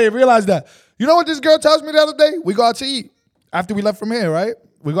about I didn't realize that. You know what this girl tells me the other day? We go out to eat after we left from here, right?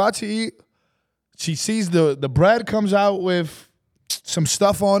 We go out to eat. She sees the bread comes out with some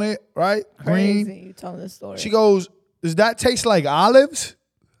stuff on it, right? Crazy. Green. You telling this story. She goes, "Does that taste like olives?"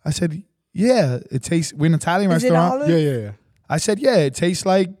 I said, "Yeah, it tastes." We're in an Italian Is it restaurant. olive? Yeah. I said, "Yeah, it tastes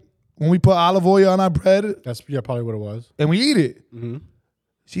like when we put olive oil on our bread That's probably what it was. and we eat it." Mm-hmm.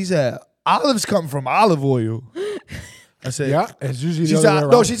 She said, "Olives come from olive oil." I said, Yeah, it's usually She the said, other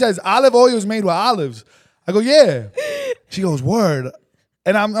way "No." around. She says, "Olive oil is made with olives." I go, "Yeah." She goes, "Word."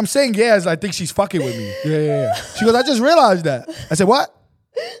 And I'm saying yes. I think she's fucking with me. Yeah. She goes, "I just realized that." I said, "What?"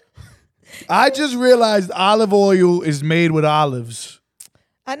 I just realized olive oil is made with olives.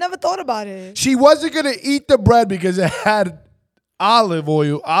 I never thought about it. She wasn't gonna eat the bread because it had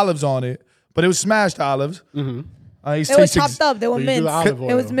olives on it, but it was smashed olives. Mm-hmm. They were chopped up. They were you do the minced. olive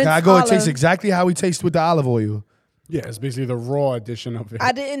It was oil. minced Can I go? It olive. tastes exactly how we taste with the olive oil. Yeah, it's basically the raw edition of it.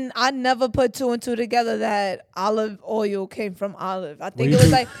 I never put 2 and 2 together that olive oil came from olive. I think do it you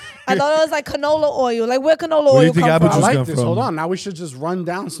was like, I thought it was like canola oil. Like where canola do you oil think come apple I from? juice like come this. from? Hold on. Now we should just run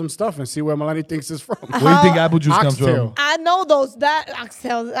down some stuff and see where Melanie thinks it's from. Where do you think apple juice comes Oxtail. from? I know those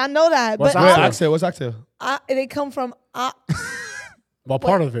oxtails. I know that. What's but Wait, oxtail? oxtail. What's oxtail? they come from What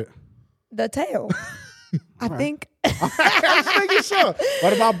part of it? the tail. I think Just making sure.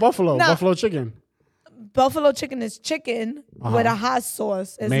 What about buffalo? No. Buffalo chicken. buffalo chicken is chicken with a hot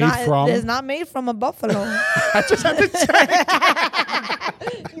sauce. It's it's not made from a buffalo. I just had to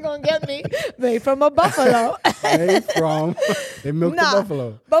check. You gonna get me? Made from a buffalo. Made from they milked the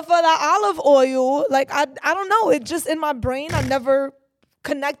buffalo. But for the olive oil, like I don't know. It just in my brain, I never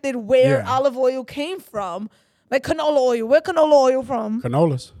connected where olive oil came from. Like canola oil. Where canola oil from?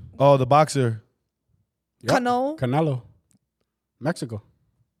 Canolas. Oh, the boxer. Yep. Cano. Canelo. Mexico.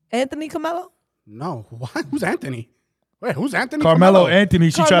 Anthony Camelo? No. What? Who's Anthony? Wait, who's Anthony? Carmelo Anthony,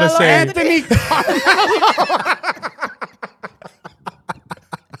 she tried to Carmelo say. Anthony.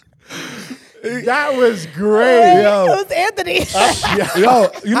 That was great. Yo. It was Anthony. Yo,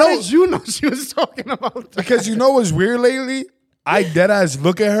 you How know, did you know she was talking about that? because you know what's weird lately? I deadass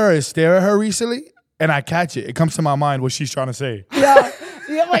look at her and stare at her recently, and I catch it. It comes to my mind what she's trying to say. Yeah.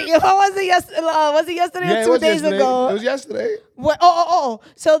 Wait, what was it yesterday? Was it yesterday or it 2 was days yesterday. ago? It was yesterday. What? Oh.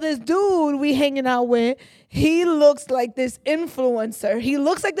 So this dude we hanging out with, he looks like this influencer. He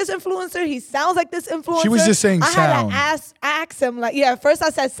sounds like this influencer. She was just saying I sound. had to ask him, like, yeah, at first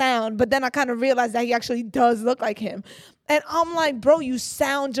I said sound, but then I kind of realized that he actually does look like him. And I'm like, bro, you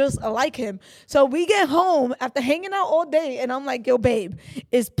sound just like him. So we get home after hanging out all day, and I'm like, yo, babe,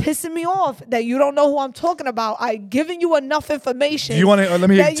 it's pissing me off that you don't know who I'm talking about. I'm giving you enough information. You want to let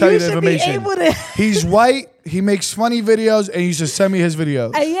me that tell you the should be information. able to- He's white. He makes funny videos, and you should send me his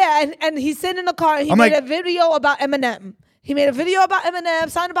videos. And he's sitting in the car, and he I'm made like- a video about Eminem. He made a video about Eminem,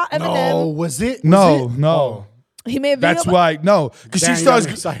 something about Eminem. No, was it? No. He made a video. That's why because Dang, I'm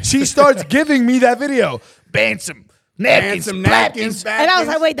excited. she starts giving me that video. Bantam napkins, Some napkins. napkins. And I was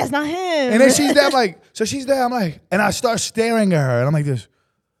like, wait, that's not him. And then she's there, I'm like, so she's there, I'm like, and I start staring at her, and I'm like this.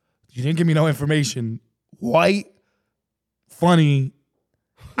 You didn't give me no information. White, funny.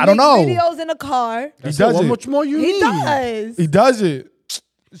 I don't know. Videos in the car. He does How it. much more you He need? does. He does it.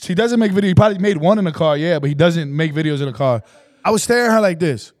 He doesn't make videos. He probably made one in the car, yeah, but he doesn't make videos in the car. I was staring at her like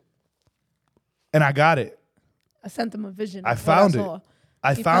this, and I got it. I sent him a vision. I of what found saw. it.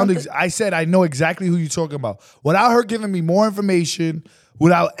 I He found found it. I said, I know exactly who you're talking about. Without her giving me more information,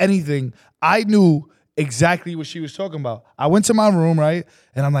 without anything, I knew exactly what she was talking about. I went to my room, right?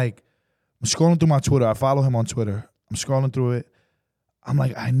 And I'm like, I'm scrolling through my Twitter. I follow him on Twitter. I'm scrolling through it. I'm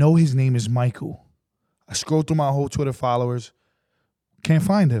like, I know his name is Michael. I scroll through my whole Twitter followers. Can't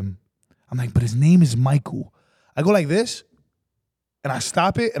find him. I'm like, but his name is Michael. I go like this, and I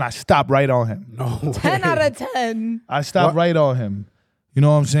stop it, and I stop right on him. No. 10 way. out of 10. I stop right on him. You know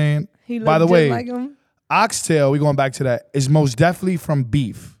what I'm saying? He looked By the just way, like him. oxtail, we going back to that, is most definitely from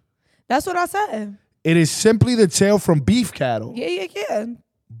beef. That's what I said. It is simply the tail from beef cattle. Yeah.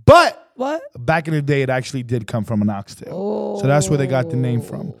 But What? back in the day, it actually did come from an oxtail. So that's where they got the name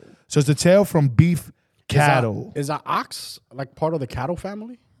from. So it's the tail from beef cattle. Is an ox like part of the cattle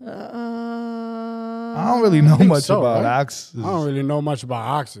family? I don't really know think much so, about right? oxes. I don't really know much about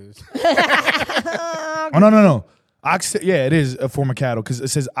oxes. Oh, no. Oxtail, yeah, it is a form of cattle because it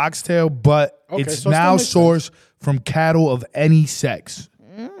says oxtail, but Okay, it's so it now still makes sourced from cattle of any sex.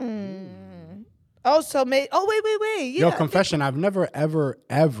 Oh, so wait. Yeah. Yo, confession, I've never,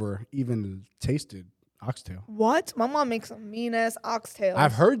 ever even tasted oxtail. What? My mom makes some mean ass oxtails.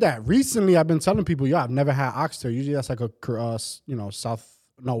 I've heard that. Recently, I've been telling people, yo, I've never had oxtail. Usually that's like a,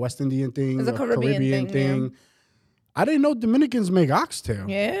 West Indian thing. It's a Caribbean thing, yeah. I didn't know Dominicans make oxtail.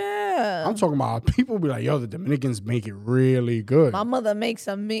 Yeah. I'm talking about people be like, yo, the Dominicans make it really good. My mother makes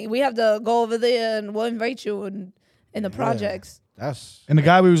some mean. We have to go over there and we'll invite you in the projects. That's And the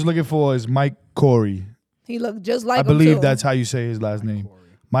guy we was looking for is Mike Corey. He looked just like I him believe too. that's how you say his last name.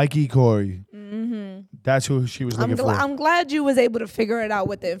 Mikey Corey. That's who she was looking for. I'm glad you was able to figure it out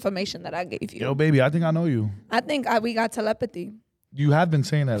with the information that I gave you. Yo, baby, I think I know you. I think we got telepathy. You have been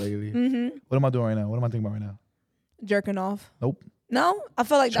saying that lately. What am I doing right now? What am I thinking about right now? Jerking off. Nope. No? I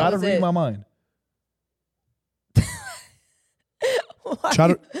feel like Try that to was read it. my mind. Why, Try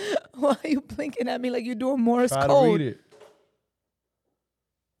to why are you blinking at me like you're doing Morse try to code? read it.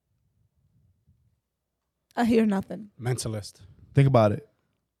 I hear nothing. mentalist. Think about it.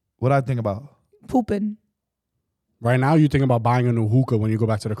 What I think about? Pooping. Right now, you think about buying a new hookah when you go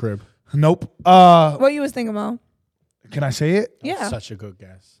back to the crib. Nope. What you was thinking about? Can I say it? Yeah. Such a good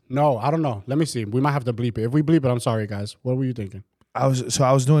guess. No, I don't know. Let me see. We might have to bleep it. If we bleep it, I'm sorry, guys. What were you thinking? I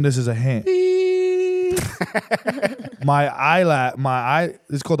was doing this as a hint. It's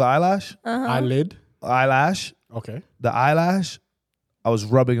called the eyelash. Eyelid. Eyelash. Okay. The eyelash. I was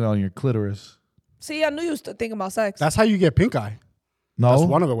rubbing it on your clitoris. See, I knew you was thinking about sex. That's how you get pink eye. No, That's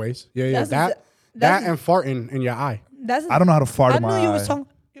one of the ways. Yeah. That's That and farting in your eye. That's I don't know how to fart I in knew my you eye. was talking.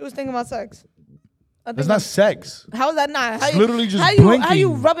 You was thinking about sex. I think That's not sex. How is that not? It's literally just how you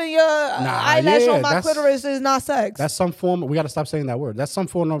blinking. rubbing your eyelash yeah, on my that's- clitoris is not sex. That's some form. We got to stop saying that word. That's some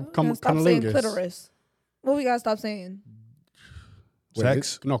form of Stop saying cunnilingus. clitoris. What we gotta stop saying? Wait,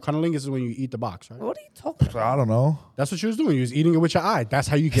 Sex? No, cunnilingus is when you eat the box, right? What are you talking about? I don't know. That's what she was doing. You was eating it with your eye. That's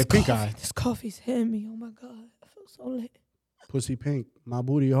how you get pink eye. This coffee's hitting me. Oh my god, I feel so lit. Pussy pink, my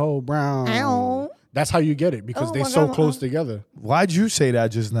booty hole brown. Ow. That's how you get it because Oh they're my so God. close together. Why'd you say that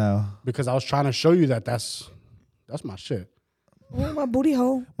just now? Because I was trying to show you that that's my shit. Oh my booty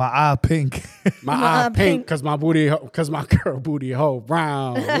hole. My eye pink. My My eye eye pink pink. because my girl booty hole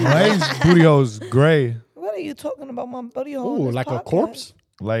brown. Mine's booty hole's gray, What are you talking about? My booty hole. Ooh, in this like a podcast? corpse.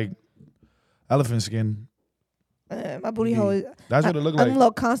 like elephant skin. My booty hole is. That's what it looked I'm like. a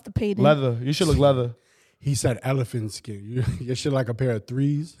little constipated. Leather. You should look leather. He said elephant skin. You should like a pair of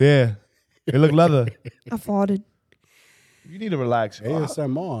threes. Yeah, it look leather. I farted. You need to relax.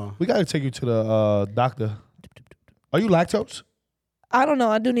 ASMR. We gotta take you to the doctor. Are you lactose? I don't know.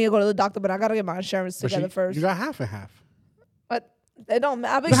 I do need to go to the doctor, but I gotta get my insurance But together first. You got half and half. But they don't.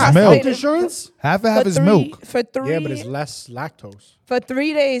 I've been Half Milk milk. insurance? Half and half for is three- milk. For three, Yeah, but it's less lactose. for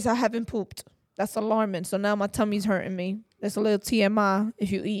 3 days I haven't pooped. That's alarming. So now my tummy's hurting me. There's a little TMI.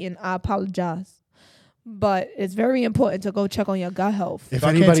 If you're eating, I apologize. But it's very important to go check on your gut health. If So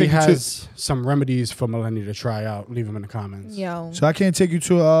I can't anybody take you to- has some remedies for Melanie to try out, leave them in the comments. Yo, So I can't take you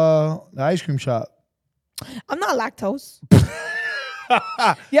to the ice cream shop. I'm not lactose.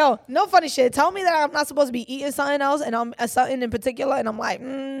 Yo, no funny shit. Tell me that I'm not supposed to be eating something else, and I'm something in particular, and I'm like, I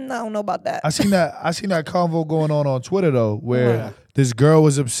don't know about that. I seen that convo going on Twitter though, where Yeah. this girl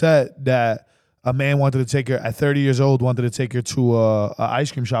was upset that a man wanted to take her at 30 years old, wanted to take her to a ice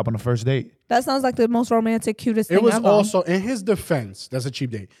cream shop on the first date. That sounds like the most romantic, cutest thing It was ever. also, in his defense, that's a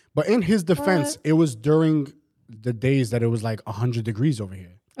cheap date, but in his defense, it was during the days that it was like 100 degrees over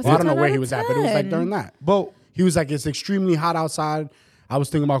here. That's Well, I a don't know 10 where out he of was at, but it was like 10. during that. But He was like, it's extremely hot outside. I was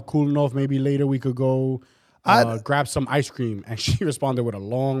thinking about cooling off. Maybe later we could go grab some ice cream. And she responded with a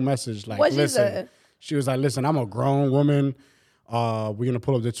long message like, What'd she listen. say? She was like, listen, I'm a grown woman. We're going to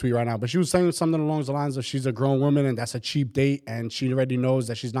pull up the tweet right now. But she was saying something along the lines of she's a grown woman and that's a cheap date. And she already knows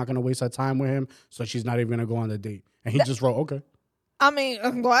that she's not going to waste her time with him. So she's not even going to go on the date. And he just wrote, okay. I mean,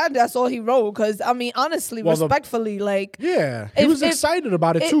 I'm glad that's all he wrote, because, I mean, honestly, Well, respectfully, like, Yeah, he If- was if- excited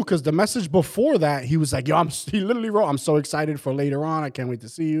about it too, because the message before that, he was like, "Yo, he literally wrote, I'm so excited for later on. I can't wait to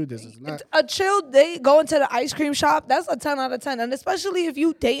see you. This is that." a chill date, going to the ice cream shop, that's a 10 out of 10. And especially if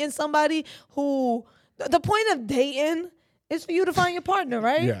you dating somebody who, the point of dating is for you to find your partner,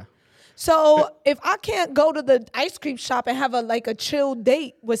 right? Yeah, So if I can't go to the ice cream shop and have a chill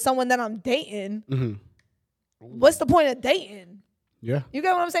date with someone that I'm dating, Mm-hmm. what's the point of dating? yeah. You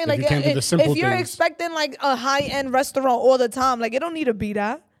get what I'm saying? If Like, you can't do the simple if you're things. expecting like a high end restaurant all the time, like it don't need to be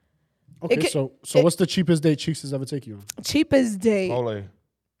that. Okay, ca- so what's the cheapest date Cheeks has ever taken you on? Cheapest date. Ole.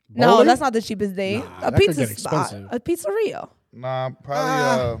 No, Bowling? that's not the cheapest date. Nah, A that could pizza get spot, expensive. a pizzeria. Nah,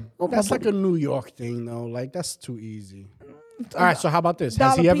 probably. Well, that's like a New York thing, though. Like that's too easy. All right, so how about this?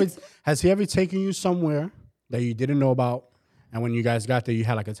 Dollar pizza. Has he ever taken you somewhere that you didn't know about, and when you guys got there, you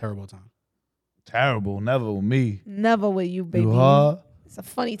had like a terrible time? Terrible. Never with me. Never with you, baby. You heard? It's a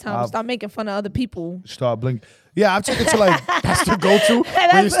funny time. Stop making fun of other people. Start blinking. Yeah, I've taken to like That's the go-to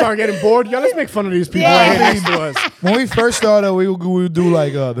when you start getting bored. Yeah, let's make fun of these people. Yeah. I hate these boys. when we first started, we would do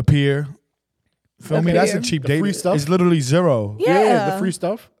like the pier. Feel The me? That's a pier. cheap The date. free stuff? It's literally zero. Yeah. The free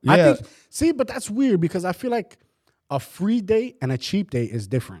stuff. Yeah. I think. See, but that's weird because I feel like a free date and a cheap date is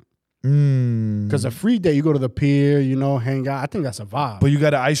different. Because a free date, you go to the pier, hang out. I think that's a vibe. But you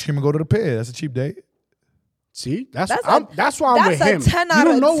got an ice cream and go to the pier. That's a cheap date. See, that's That's why I'm that's with a him. 10 You out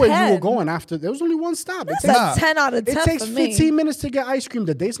don't of know where you 10. were going after. There was only one stop. That's Nah. a 10 out of 10 It takes for me. 15 minutes to get ice cream.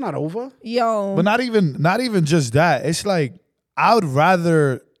 The date's not over. Yo. But not even just that. It's like I would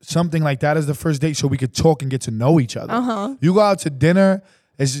rather something like that as the first date so we could talk and get to know each other. Uh-huh. You go out to dinner,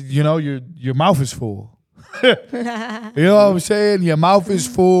 it's your mouth is full. You know what I'm saying? Your mouth is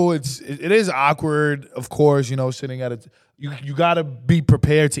full. It is awkward, of course, sitting at you gotta be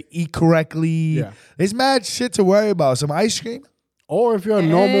prepared to eat correctly. Yeah. There's mad shit to worry about. Some ice cream. Or if you're a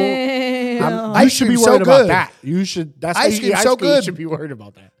normal, Damn. you Ice should be cream's so worried about good. that. You should. That's how Ice you eat cream's ice so cream. You good. should be worried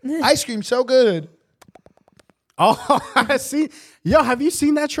about that. Ice cream so good. Oh, I see. Yo, have you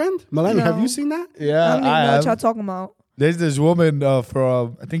seen that trend, Melanie? No. Have you seen that? I Yeah, don't even know what have. y'all talking about. There's this woman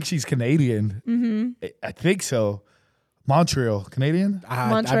from I think she's Canadian. Mm-hmm. I think so. Montreal, Canadian.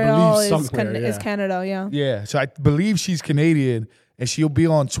 Montreal I is, believe somewhere. is Canada, yeah. Yeah, so I believe she's Canadian, and she'll be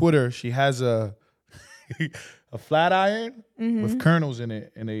on Twitter. She has a a flat iron with kernels in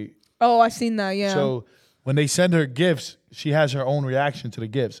it, and they. Oh, I've seen that, yeah. So when they send her gifts, she has her own reaction to the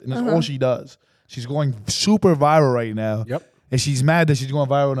gifts, and that's all she does. She's going super viral right now. Yep. And she's mad that she's going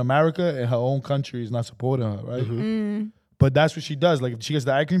viral in America and her own country is not supporting her, right? But that's what she does. Like if she gets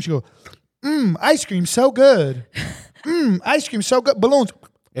the ice cream, she go, ice cream so good. Ice cream so good. Balloons.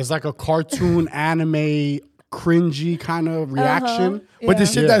 It's like a cartoon, anime, cringy kind of reaction. But the Yeah.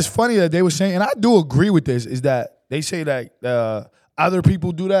 shit that's funny that they were saying, and I do agree with this, is that they say that other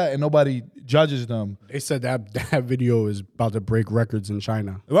people do that and nobody judges them. They said that video is about to break records in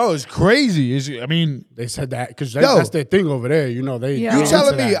China. Bro, it's crazy. I mean, They said that because Yo. that's their thing over there. You know, they. Yeah. they you You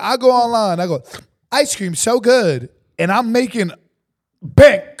telling into me that. I go online, I go, ice cream so good, and I'm making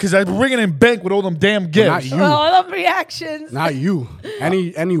bank because I'm bringing in bank with all them damn gifts. Not you. All them reactions. Not you.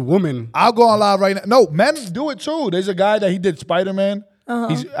 Any woman. I'll go online right now. No, men do it too. There's a guy that he did Spider-Man.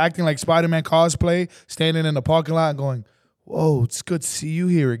 He's acting like Spider-Man cosplay, standing in the parking lot and going, whoa, it's good to see you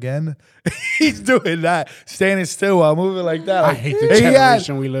here again. He's doing that, standing still while moving like that. I Like, hate the and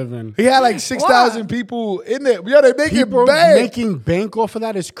generation we live in. He had like 6,000 people in there. Yo, they making People bank. making bank off of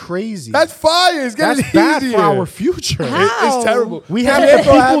that is crazy. That's fire. It's getting That's bad easier. for our future. How? It's terrible. We have We the ain't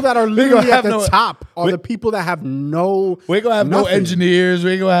gonna people have- that are we literally gonna at have the no- top are the people that have no. We ain't gonna have no nothing. engineers.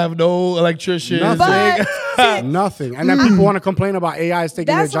 We ain't gonna have no electricians. Nothing. We ain't But Nothing. And then people want to complain about AI is taking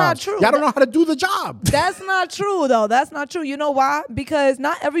That's their not jobs. true. Y'all don't know how to do the job. that's not true, though. That's not true. You know why? Because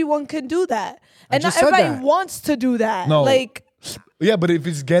not everyone can do that. And not just said everybody that. wants to do that. No. Like, Yeah, but if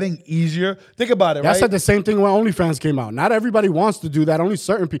it's getting easier, think about it, I right? said the same thing when OnlyFans came out. Not everybody wants to do that. Only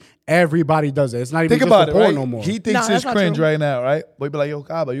certain people. Everybody does it. It's not even Think just about for it, porn right? no more. He thinks No, it's that's not cringe true. right now, right? But he be like, yo,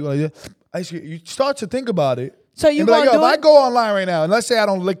 Kaba, you gonna you start to think about it. So you and be like, gonna yo, do if I it? go online right now, and let's say I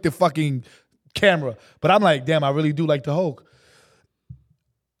don't lick the fucking camera, but I'm like, damn, I really do like the Hulk.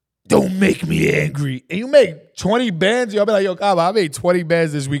 Don't make me angry. And you make 20 bands, you'll be like, yo, Kaba, I made 20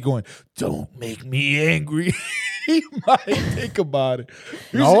 bands this week going, don't make me angry. He might think about it.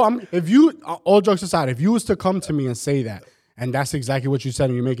 No, if you, all jokes aside, if you was to come to me and say that, and that's exactly what you said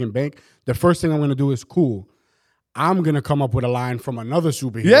and you're making bank, the first thing I'm going to do is cool. I'm going to come up with a line from another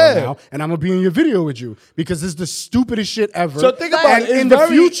superhero Yeah. now, and I'm going to be in your video with you because it's the stupidest shit ever. So think about and it, it's in the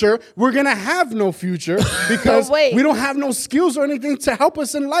very- future, we're going to have no future because No, wait. we don't have no skills or anything to help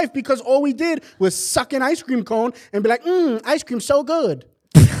us in life because all we did was suck an ice cream cone and be like, ice cream so good.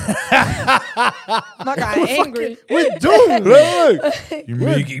 my guy angry. We're doomed. Look, you're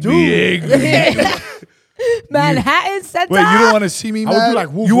making me angry. Manhattan Center. Wait, you don't want to see me I would mad? do like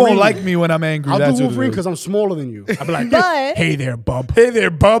You won't Wolverine. like me when I'm angry. I'll That's do what it Wolverine is. because I'm smaller than you. I'll be like, But- hey there, bub. Hey there,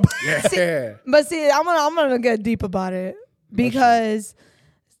 bub. Yeah. But see, I'm gonna get deep about it because,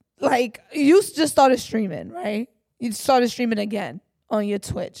 like, you just started streaming, right? You started streaming again on your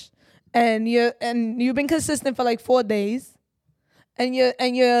Twitch, and you've been consistent for like 4 days, and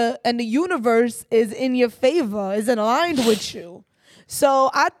the universe is in your favor, is aligned with you. So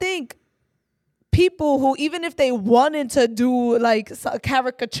I think people who, even if they wanted to do like a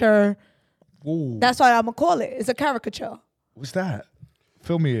caricature, Ooh, that's what I'm gonna call it. It's a caricature. what's that?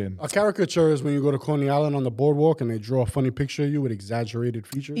 Fill me in. A caricature is when you go to Coney Island on the boardwalk and they draw a funny picture of you with exaggerated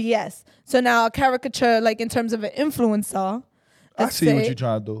features. Yes. So now a caricature, like in terms of an influencer. I let's see what say- you're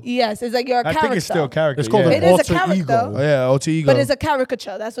trying to do. Yes, it's like you're a I character. think it's still a character. It's called yeah. It an is a alter character. ego. Oh, yeah, alter ego. But it's a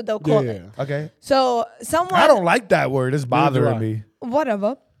caricature. That's what they'll call Yeah, it. yeah. Okay. So someone, I don't like that word. It's bothering I. me.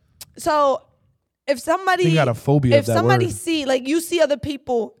 whatever. So if somebody, You got a phobia of if that somebody word. see, like you see other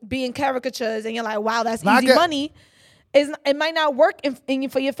people being caricatures and you're like, wow, that's Nah, I easy get- money. It might not work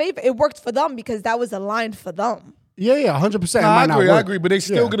for your favor. It worked for them because that was aligned for them. Yeah, 100%. No, It might I not agree. I work. agree. But they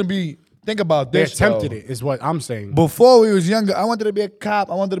still Yeah. gonna be. Think about They this. attempted though. it, is what I'm saying. Before we was younger, I wanted to be a cop.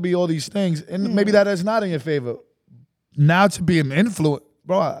 I wanted to be all these things, and maybe that is not in your favor. Now to be an influence,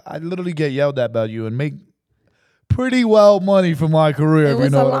 bro, I literally get yelled at about you and make pretty well money for my career. It if you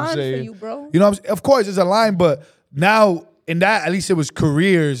was know a what I'm line for saying? you, bro. You know, what I'm saying? Of course, it's a line, but now in that, at least it was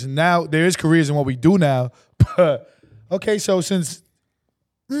careers. Now there is careers in what we do now. But okay, so since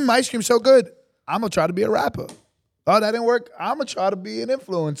ice cream's so good, I'm gonna try to be a rapper. Oh, that didn't work. I'm gonna try to be an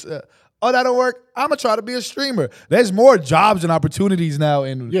influencer. Oh, that didn't work. I'm gonna try to be a streamer. There's more jobs and opportunities now.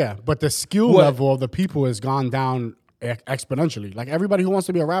 In Yeah, but the skill What? level of the people has gone down exponentially. Like everybody who wants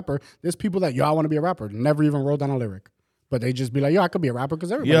to be a rapper, there's people that, yo, I want to be a rapper, never even wrote down a lyric. But they just be like, yo, I could be a rapper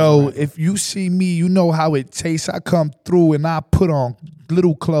because everybody. Yo, if you see me, you know how it tastes. I come through and I put on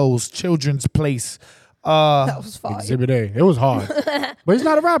little clothes, children's place. That was fire. Exhibit A. It was hard. But he's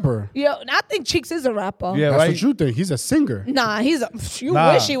not a rapper. Yo, and I think Cheeks is a rapper. Yeah, That's right. what you think. He's a singer. Nah, he's a. You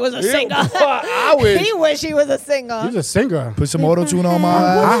Nah. wish he was a Yeah, singer. I wish. He wish he was a singer. He's a singer. Put some auto tune on my.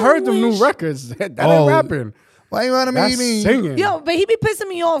 I heard them new records. That Oh. ain't rapping. Why you running That's me? singing. Yo, but he be pissing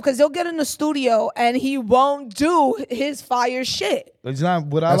me off because he'll get in the studio and he won't do his fire shit. It's not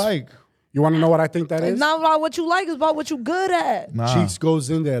what I like. You want to know what I think that It's is? not about what you like, it's about what you good at. Nah. Cheeks goes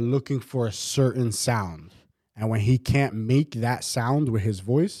in there looking for a certain sound. And when he can't make that sound with his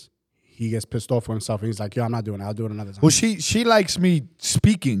voice, he gets pissed off with himself. And he's like, yo, I'm not doing it. I'll do it another time. Well, she likes me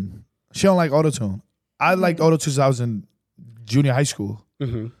speaking. She don't like autotune. I liked autotune since I was in junior high school.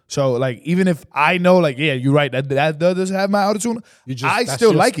 So like, even if I know, like, yeah, you're right, that does have my autotune, I that's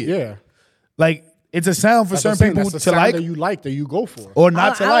still just- like it. Yeah. Like, it's a sound for That's what I'm certain saying. people That's to the sound like that you like, that you go for. or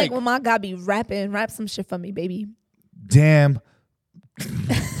not to I like. like when my guy be rapping. Rap some shit for me, baby. Damn.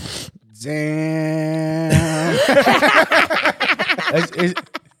 Damn.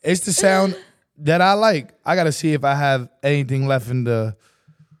 It's the sound that I like. I gotta see if I have anything left in the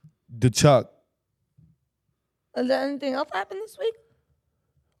chuck. Is there anything else happened this week?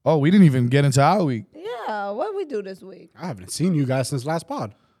 Oh, we didn't even get into our week. Yeah, what we do this week? I haven't seen you guys since last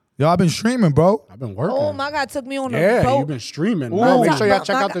pod. Yo, I've been streaming, bro. I've been working. Oh, my God took me on a Yeah, boat. you've been streaming. Ooh. Bro, make sure y'all My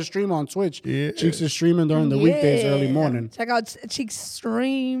check out God. the stream on Twitch. Yeah. Cheeks is streaming during the weekdays, early Yeah. morning. Check out Cheeks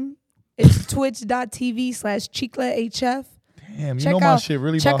stream. It's twitch.tv/CheekletHF. Damn, you know my shit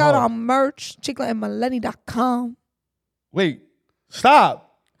really Check about out her. our merch, cheekletandmelanie.com. Wait,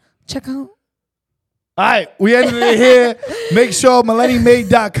 stop. Check out. All right, we ended it here. Make sure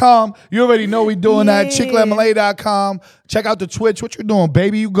MillenniMade.com. You already know we doing that. Yeah. CheekletMillennial.com. Check out the Twitch. What you doing,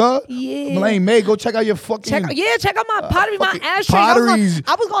 baby? You good? Yeah. Millennial Made. Go check out your fucking. Check out my pottery, my fucking ashtrays. potteries.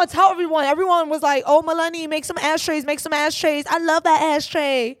 I was gonna tell everyone. Everyone was like, "Oh, Melanie, make some ashtrays. Make some ashtrays. I love that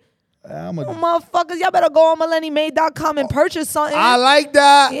ashtray." I'm Oh, a, motherfuckers, y'all better go on MillennialMade.com and purchase something. I like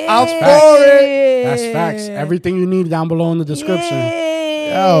that. Yeah. I'm for it. That's facts. Everything you need down below in the description.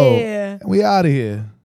 Yeah. Yo, we out of here.